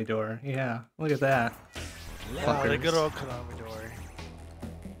Konami door. Yeah, look at that. Wow, the good old Konami door.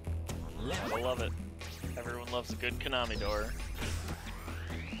 I love it. Everyone loves a good Konami door.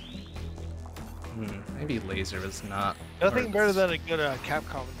 Maybe laser was not. Nothing better than a good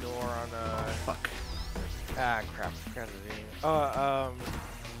Capcom door on Fuck. Ah, crap. Forgot the name.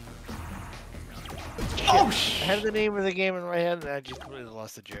 Shit. I had the name of the game in my head and I just completely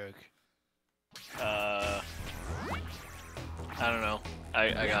lost the joke. I don't know.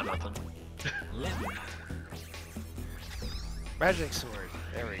 I got nothing. Magic Sword.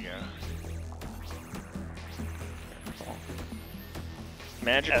 There we go.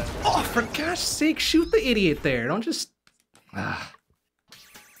 Magic. Oh, for gosh sake, shoot the idiot there. Don't just...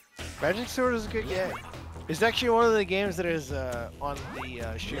 Magic Sword is a good game. It's actually one of the games that is on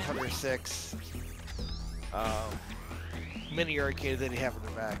the Street Fighter 6 mini arcade that you have in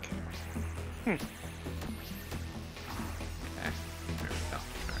the back. Okay. There we go.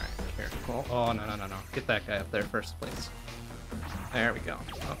 Alright, careful. Oh, no, no, no, no. Get that guy up there first, please. There we go.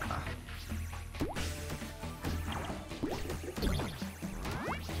 Okay.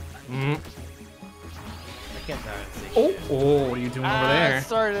 I can't die. Oh, oh, what are you doing over there? It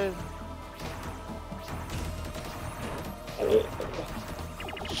started.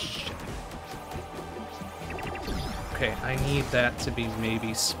 Shit. Okay, I need that to be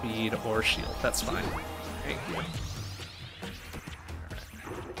maybe speed or shield. That's fine. Thank you.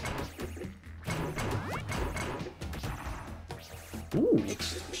 Ooh. Like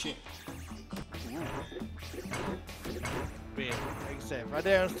I said, right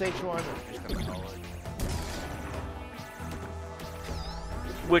there on stage 1, I'm just gonna call it.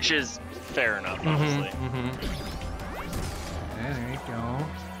 Which is fair enough, honestly. Yeah, there you go.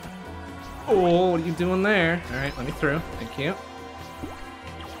 Oh, what are you doing there? Alright, let me through. Thank you.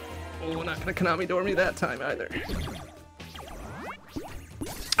 Oh, not gonna Konami door me that time either.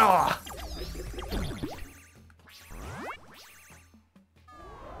 Ah!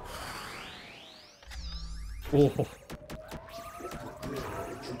 Oh.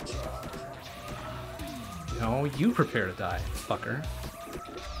 No, you prepare to die, fucker.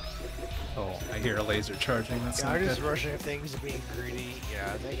 Oh, I hear a laser charging. That's Yeah, not I'm just good. rushing things and being greedy.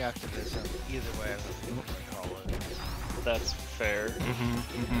 Yeah, I think after this, either way, I'm gonna call it. That's fair.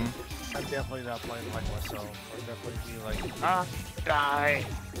 I'm definitely not playing like myself. I'm definitely be like, die.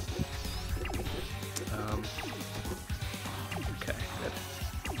 Okay, good.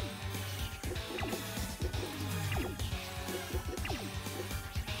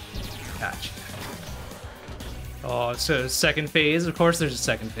 Gotcha. Oh, so second phase? Of course there's a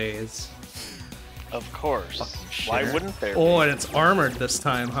second phase. Of course. Fucking Why shit. wouldn't there? Oh, be? and it's armored this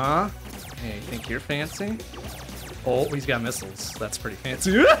time, huh? Hey, you think you're fancy? Oh, he's got missiles. That's pretty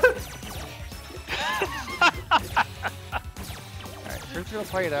fancy. Alright, we're gonna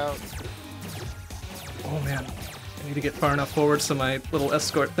play it out. Oh man, I need to get far enough forward so my little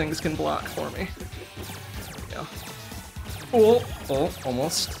escort things can block for me. There we go. Oh,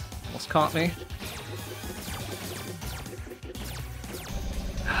 almost caught me.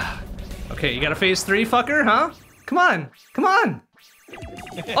 Okay, you got a phase 3, fucker, huh? Come on!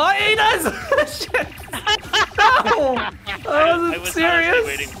 Oh, he does! Shit! No! I I wasn't was serious! honestly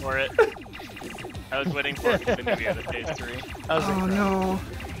waiting for it. I was waiting for it to continue to phase 3. Oh no.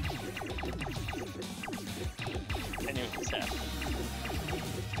 I knew it was happening.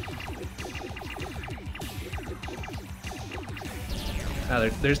 No,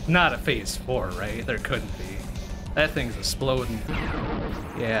 there's not a phase 4, right? There couldn't be. That thing's exploding.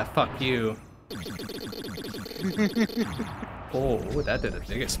 Yeah, fuck you. Oh, that did a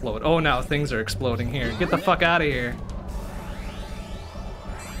big explode. Oh, now things are exploding here. Get the fuck out of here.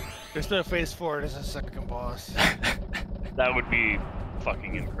 There's no phase 4, there's a second boss. That would be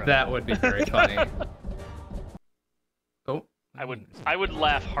fucking incredible. That would be very funny. Oh. I would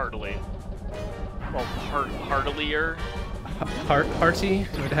laugh heartily. Well, heartilier. Hearty?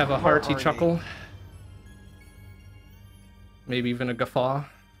 Would have a hearty Hearty. chuckle. Maybe even a guffaw.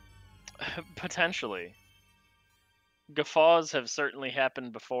 Potentially. Guffaws have certainly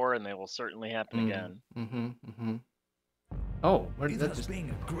happened before, and they will certainly happen again. Oh, where did It that has just... been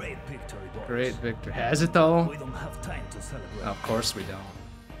a great victory, boys. Great victory. Has it though? We don't have time to celebrate. Of course we don't.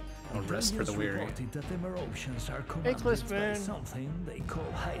 No The rest for the Indians weary. reported that the Meropians are Thankless, commanded by man. something they call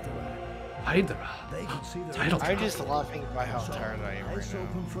Hydorah. Hydra. They consider Title it I'm just laughing by how so tired I am right eyes now.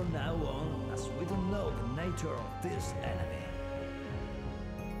 open from now on, as we don't know the nature of this enemy.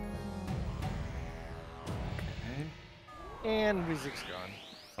 Okay. And music's gone.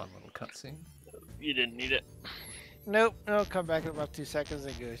 Fun little cutscene. You didn't need it. Nope, no, come back in about 2 seconds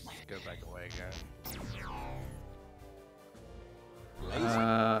and go back away again.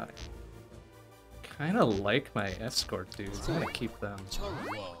 Kind of like my escort dudes. I'm gonna keep them.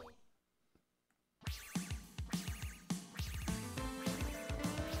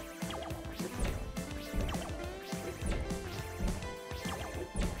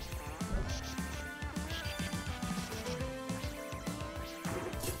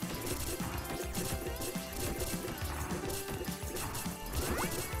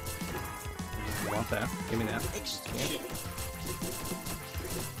 Want that? Give me that.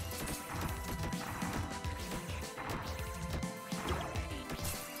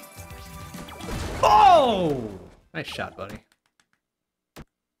 Oh! Nice shot, buddy.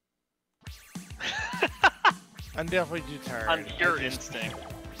 I'm definitely too tired. On pure instinct.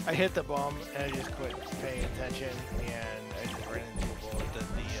 I hit the bomb and I just quit paying attention and I just ran into a bullet that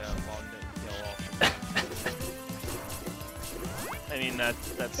the bomb didn't kill off. I mean, that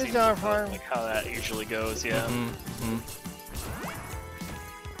seems not about far. like how that usually goes, yeah.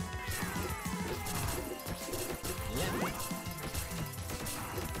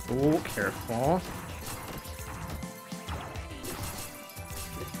 Oh, careful.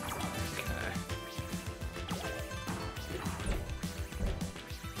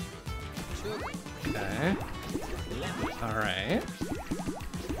 Okay. Alright.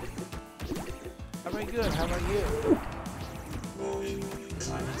 How about good? How about you?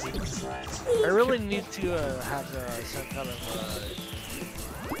 I really need to have some kind of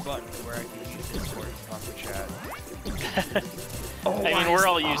button where I can use Discord to talk to chat. I mean, we're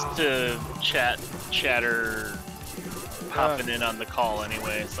all used to chatter popping in on the call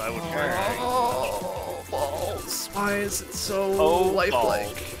anyway, so I wouldn't worry. Oh, balls. Why is it so Oh,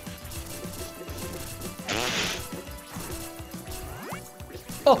 lifelike?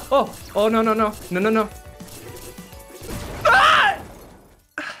 Oh, no. Ah!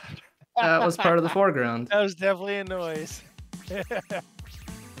 That was part of the foreground. That was definitely a noise.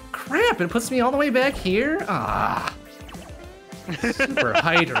 Crap, it puts me all the way back here? Ah. Super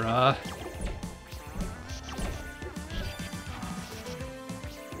Hydorah.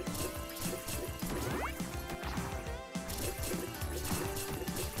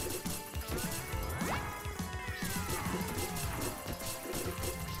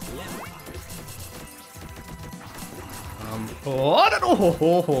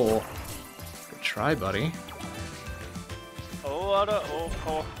 Oh. Good try, buddy.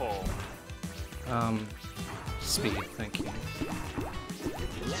 Speed, thank you.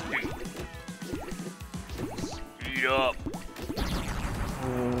 Speed up.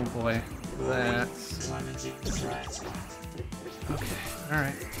 Oh boy, that's... Okay,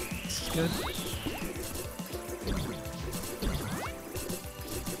 alright. This is good.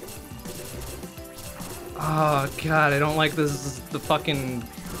 Oh god, I don't like this, the fucking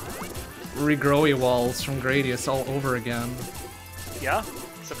regrowy walls from Gradius all over again. Yeah,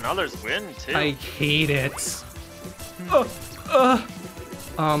 except now there's wind too. I hate it.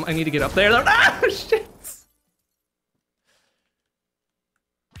 I need to get up there. Ah, shit!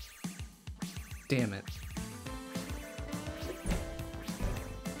 Damn it.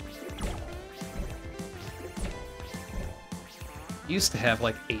 Used to have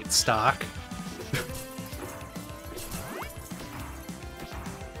like 8 stock.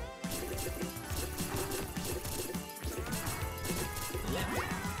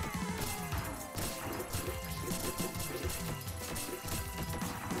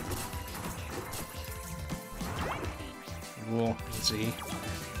 Cool, easy.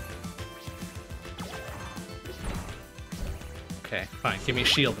 Okay, fine. Give me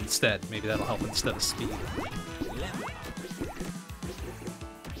shield instead. Maybe that'll help instead of speed.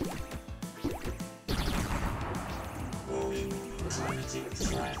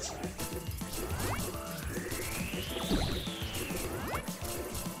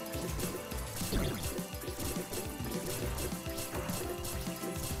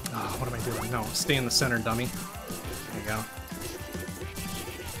 Oh, what am I doing? No, stay in the center, dummy. There you go.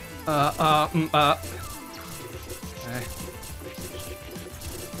 Okay.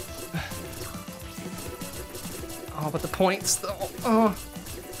 Oh, but the points, though. Oh.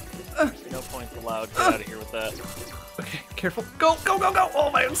 No points allowed. Get out of here with that. Okay, careful. Go, go, go, go!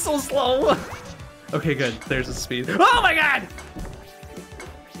 Oh my, I'm so slow! Okay, good. There's the speed. Oh my god!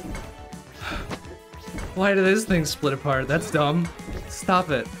 Why do these things split apart? That's dumb. Stop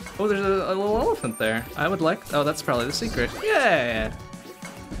it. Oh, there's a little elephant there. I would like... Oh, that's probably the secret. Yeah!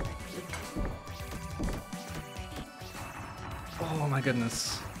 Oh my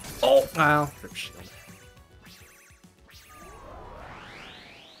goodness. Oh! Wow. Rip shield.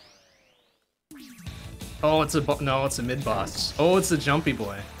 Oh, it's a... No, it's a mid-boss. Oh, it's a jumpy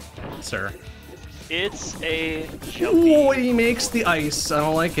boy, sir. It's a jumpy. Oh, he makes the ice. I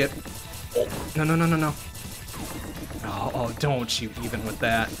don't like it. Oh, no, no, no, no, no. Oh, don't you even with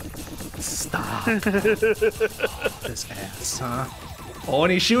that. Stop. Oh, this ass, huh? Oh,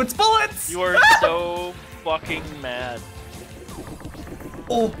 and he shoots bullets! You are so fucking mad.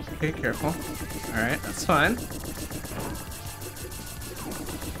 Oh, okay, careful. Alright, that's fine.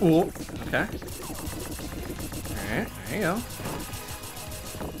 Oh, okay. Alright, there you go.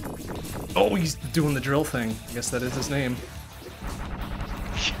 Oh, he's doing the drill thing. I guess that is his name.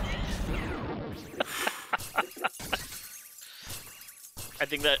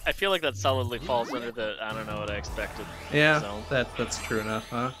 I feel like that solidly falls under the I don't know what I expected. Yeah, zone. that's true enough,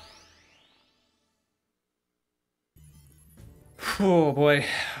 huh? Oh boy,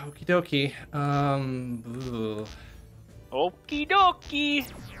 okie dokie. Ooh. Okie dokie.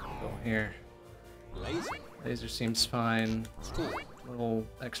 Go here. Laser seems fine. Little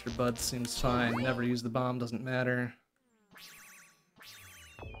extra bud seems fine. Never use the bomb, doesn't matter.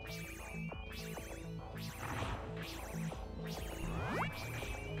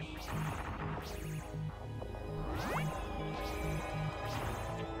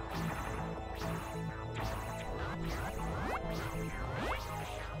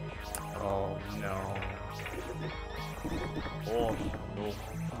 Oh no. Oh no.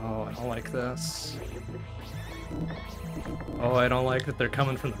 Oh, I don't like this. Oh, I don't like that they're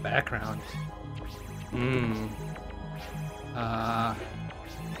coming from the background. And I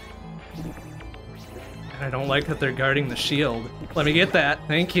don't like that they're guarding the shield. Let me get that.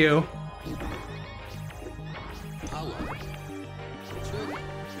 Thank you.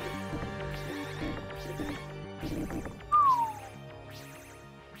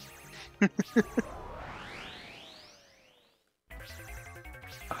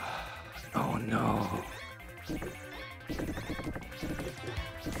 Oh no.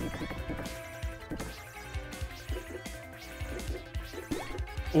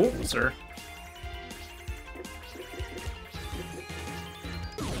 Oh, sir.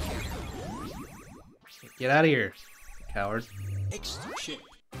 Get out of here, coward. Extra chip.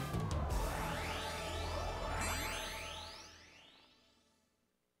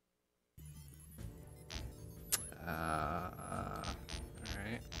 Alright.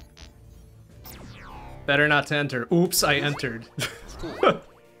 Better not to enter. Oops, I entered.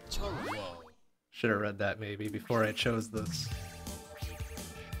 Should have read that maybe before I chose this.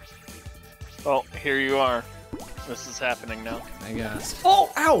 Oh, here you are. This is happening now. I guess.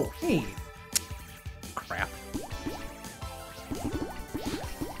 Oh, ow! Hey! Crap.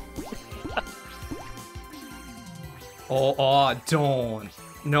 Oh, don't.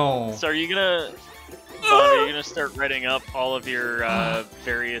 No. So are you gonna... are you gonna start writing up all of your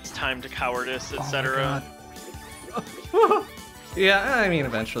various time to cowardice, etc.? Oh, yeah, I mean,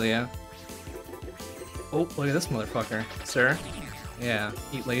 eventually, yeah. Oh, look at this motherfucker. Sir? Yeah,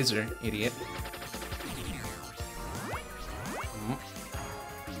 eat laser, idiot.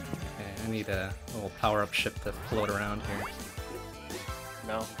 Okay, I need a little power-up ship to float around here.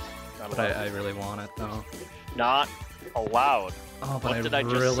 No. But I really want it, though. Not allowed. Oh, but What did I I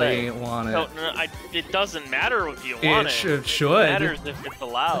just really say? want it. No, it doesn't matter if you want it. It should. It matters if it's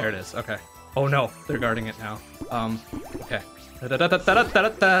allowed. There it is. Okay. Oh no, they're guarding it now. Okay.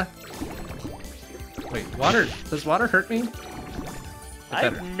 Da-da-da-da-da-da-da-da. Wait, water. Does water hurt me? I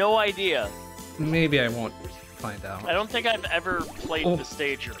have no idea. Maybe I won't find out. I don't think I've ever played the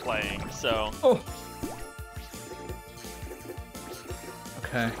stage you're playing, so. Oh.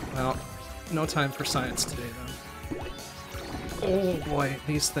 Okay. Well, no time for science today, then. Oh boy,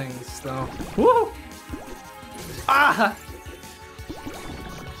 these things, though. Woo! Ah!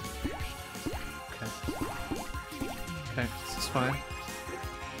 Okay, this is fine.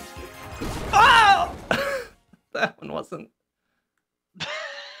 Oh! That one wasn't.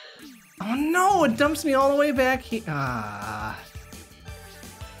 Oh no, it dumps me all the way back here. Ah.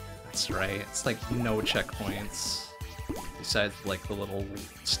 That's right, it's like no checkpoints. Besides, like, the little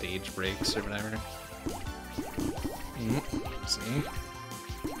stage breaks or whatever. See?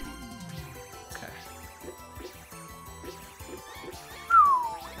 Okay.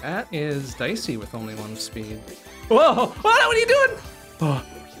 That is dicey with only one speed. Whoa! What are you doing? Oh.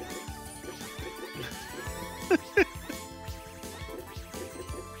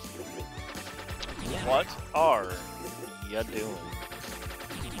 What are you doing?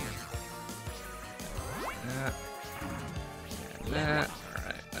 That. And that.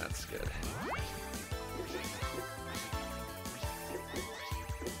 Alright, that's good.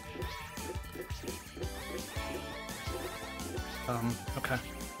 Okay.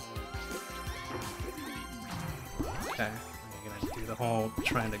 Okay, you're gonna do the whole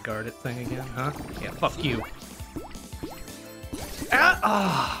trying to guard it thing again, huh? Yeah, fuck you. Ah!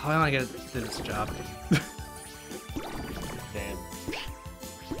 Oh, well, I gotta do this job. Damn.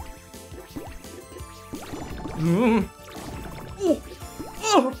 Oh!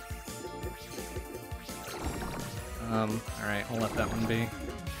 Oh! Alright, I'll let that one be.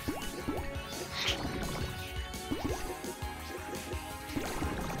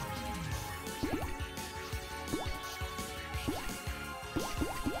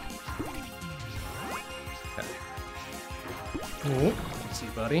 Oh, easy,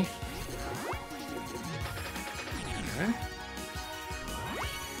 buddy. Okay.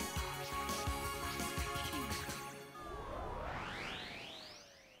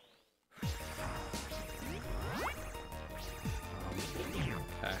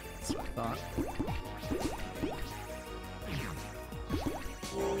 Okay, that's what I thought.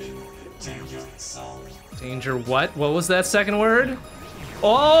 Danger what? What was that second word?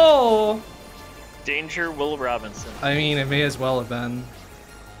 Oh! Danger Will Robinson. I mean, it may as well have been.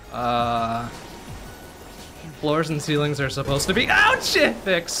 Floors and ceilings are supposed to be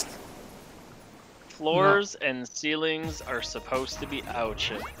fixed. Floors and ceilings are supposed to be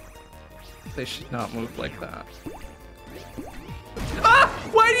ouch. They should not move like that. Ah!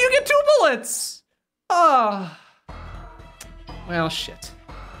 Why do you get 2 bullets? Ah. Well, shit.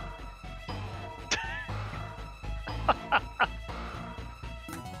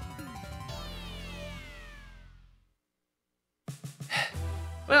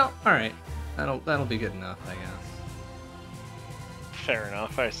 Well, all right. That'll be good enough, I guess. Fair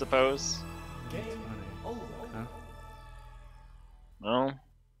enough, I suppose. Huh? Well,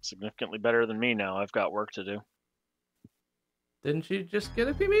 significantly better than me now. I've got work to do. Didn't you just get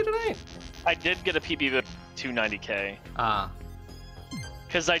a PB tonight? I did get a PB with 290k. Ah.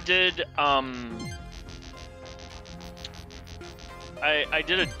 Because I did, I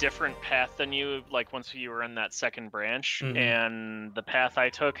did a different path than you, like, once you were in that second branch, and the path I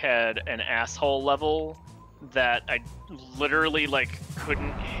took had an asshole level that I literally, like,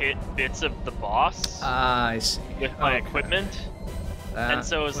 couldn't hit bits of the boss I see. with my equipment. And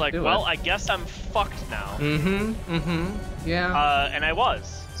so it was like, well, I guess I'm fucked now. Yeah. And I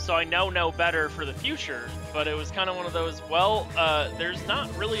was. so I now know better for the future, but it was kind of one of those, well, there's not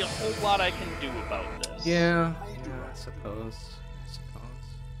really a whole lot I can do about this. Yeah, I suppose.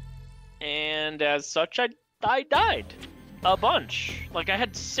 And as such, I died a bunch. Like, I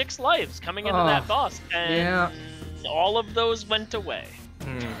had 6 lives coming into that boss, and all of those went away.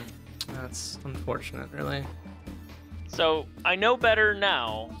 That's unfortunate, really. So, I know better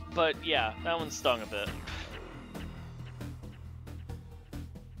now, but yeah, that one stung a bit.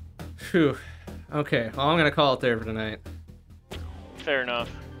 Phew. Okay, well, I'm gonna call it there for tonight. Fair enough.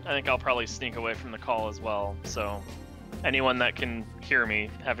 I think I'll probably sneak away from the call as well, so anyone that can hear me,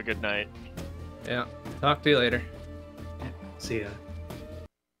 have a good night. Yeah, talk to you later. See ya.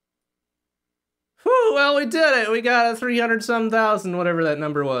 Whew, well, we did it! We got a 300-some thousand, whatever that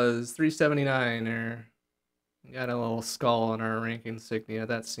number was, 379, or... We got a little skull on our rank insignia.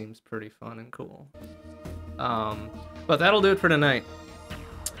 That seems pretty fun and cool. But that'll do it for tonight.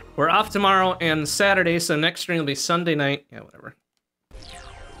 We're off tomorrow and Saturday, so next stream will be Sunday night. Yeah, whatever.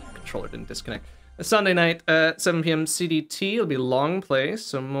 Controller didn't disconnect. Sunday night at 7 p.m. CDT. It'll be long play,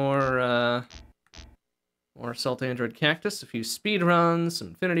 so more Assault Android Cactus, a few speed runs, some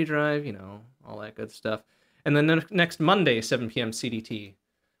Infinity Drive, you know, all that good stuff. And then next Monday, 7 p.m. CDT,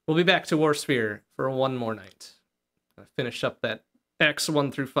 we'll be back to War Sphere for one more night. Finish up that Acts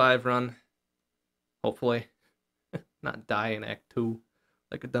 1 through 5 run. Hopefully. Not die in Act 2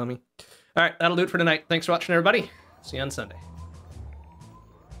 like a dummy. Alright, that'll do it for tonight. Thanks for watching, everybody. See you on Sunday.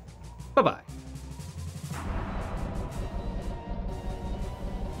 Bye-bye.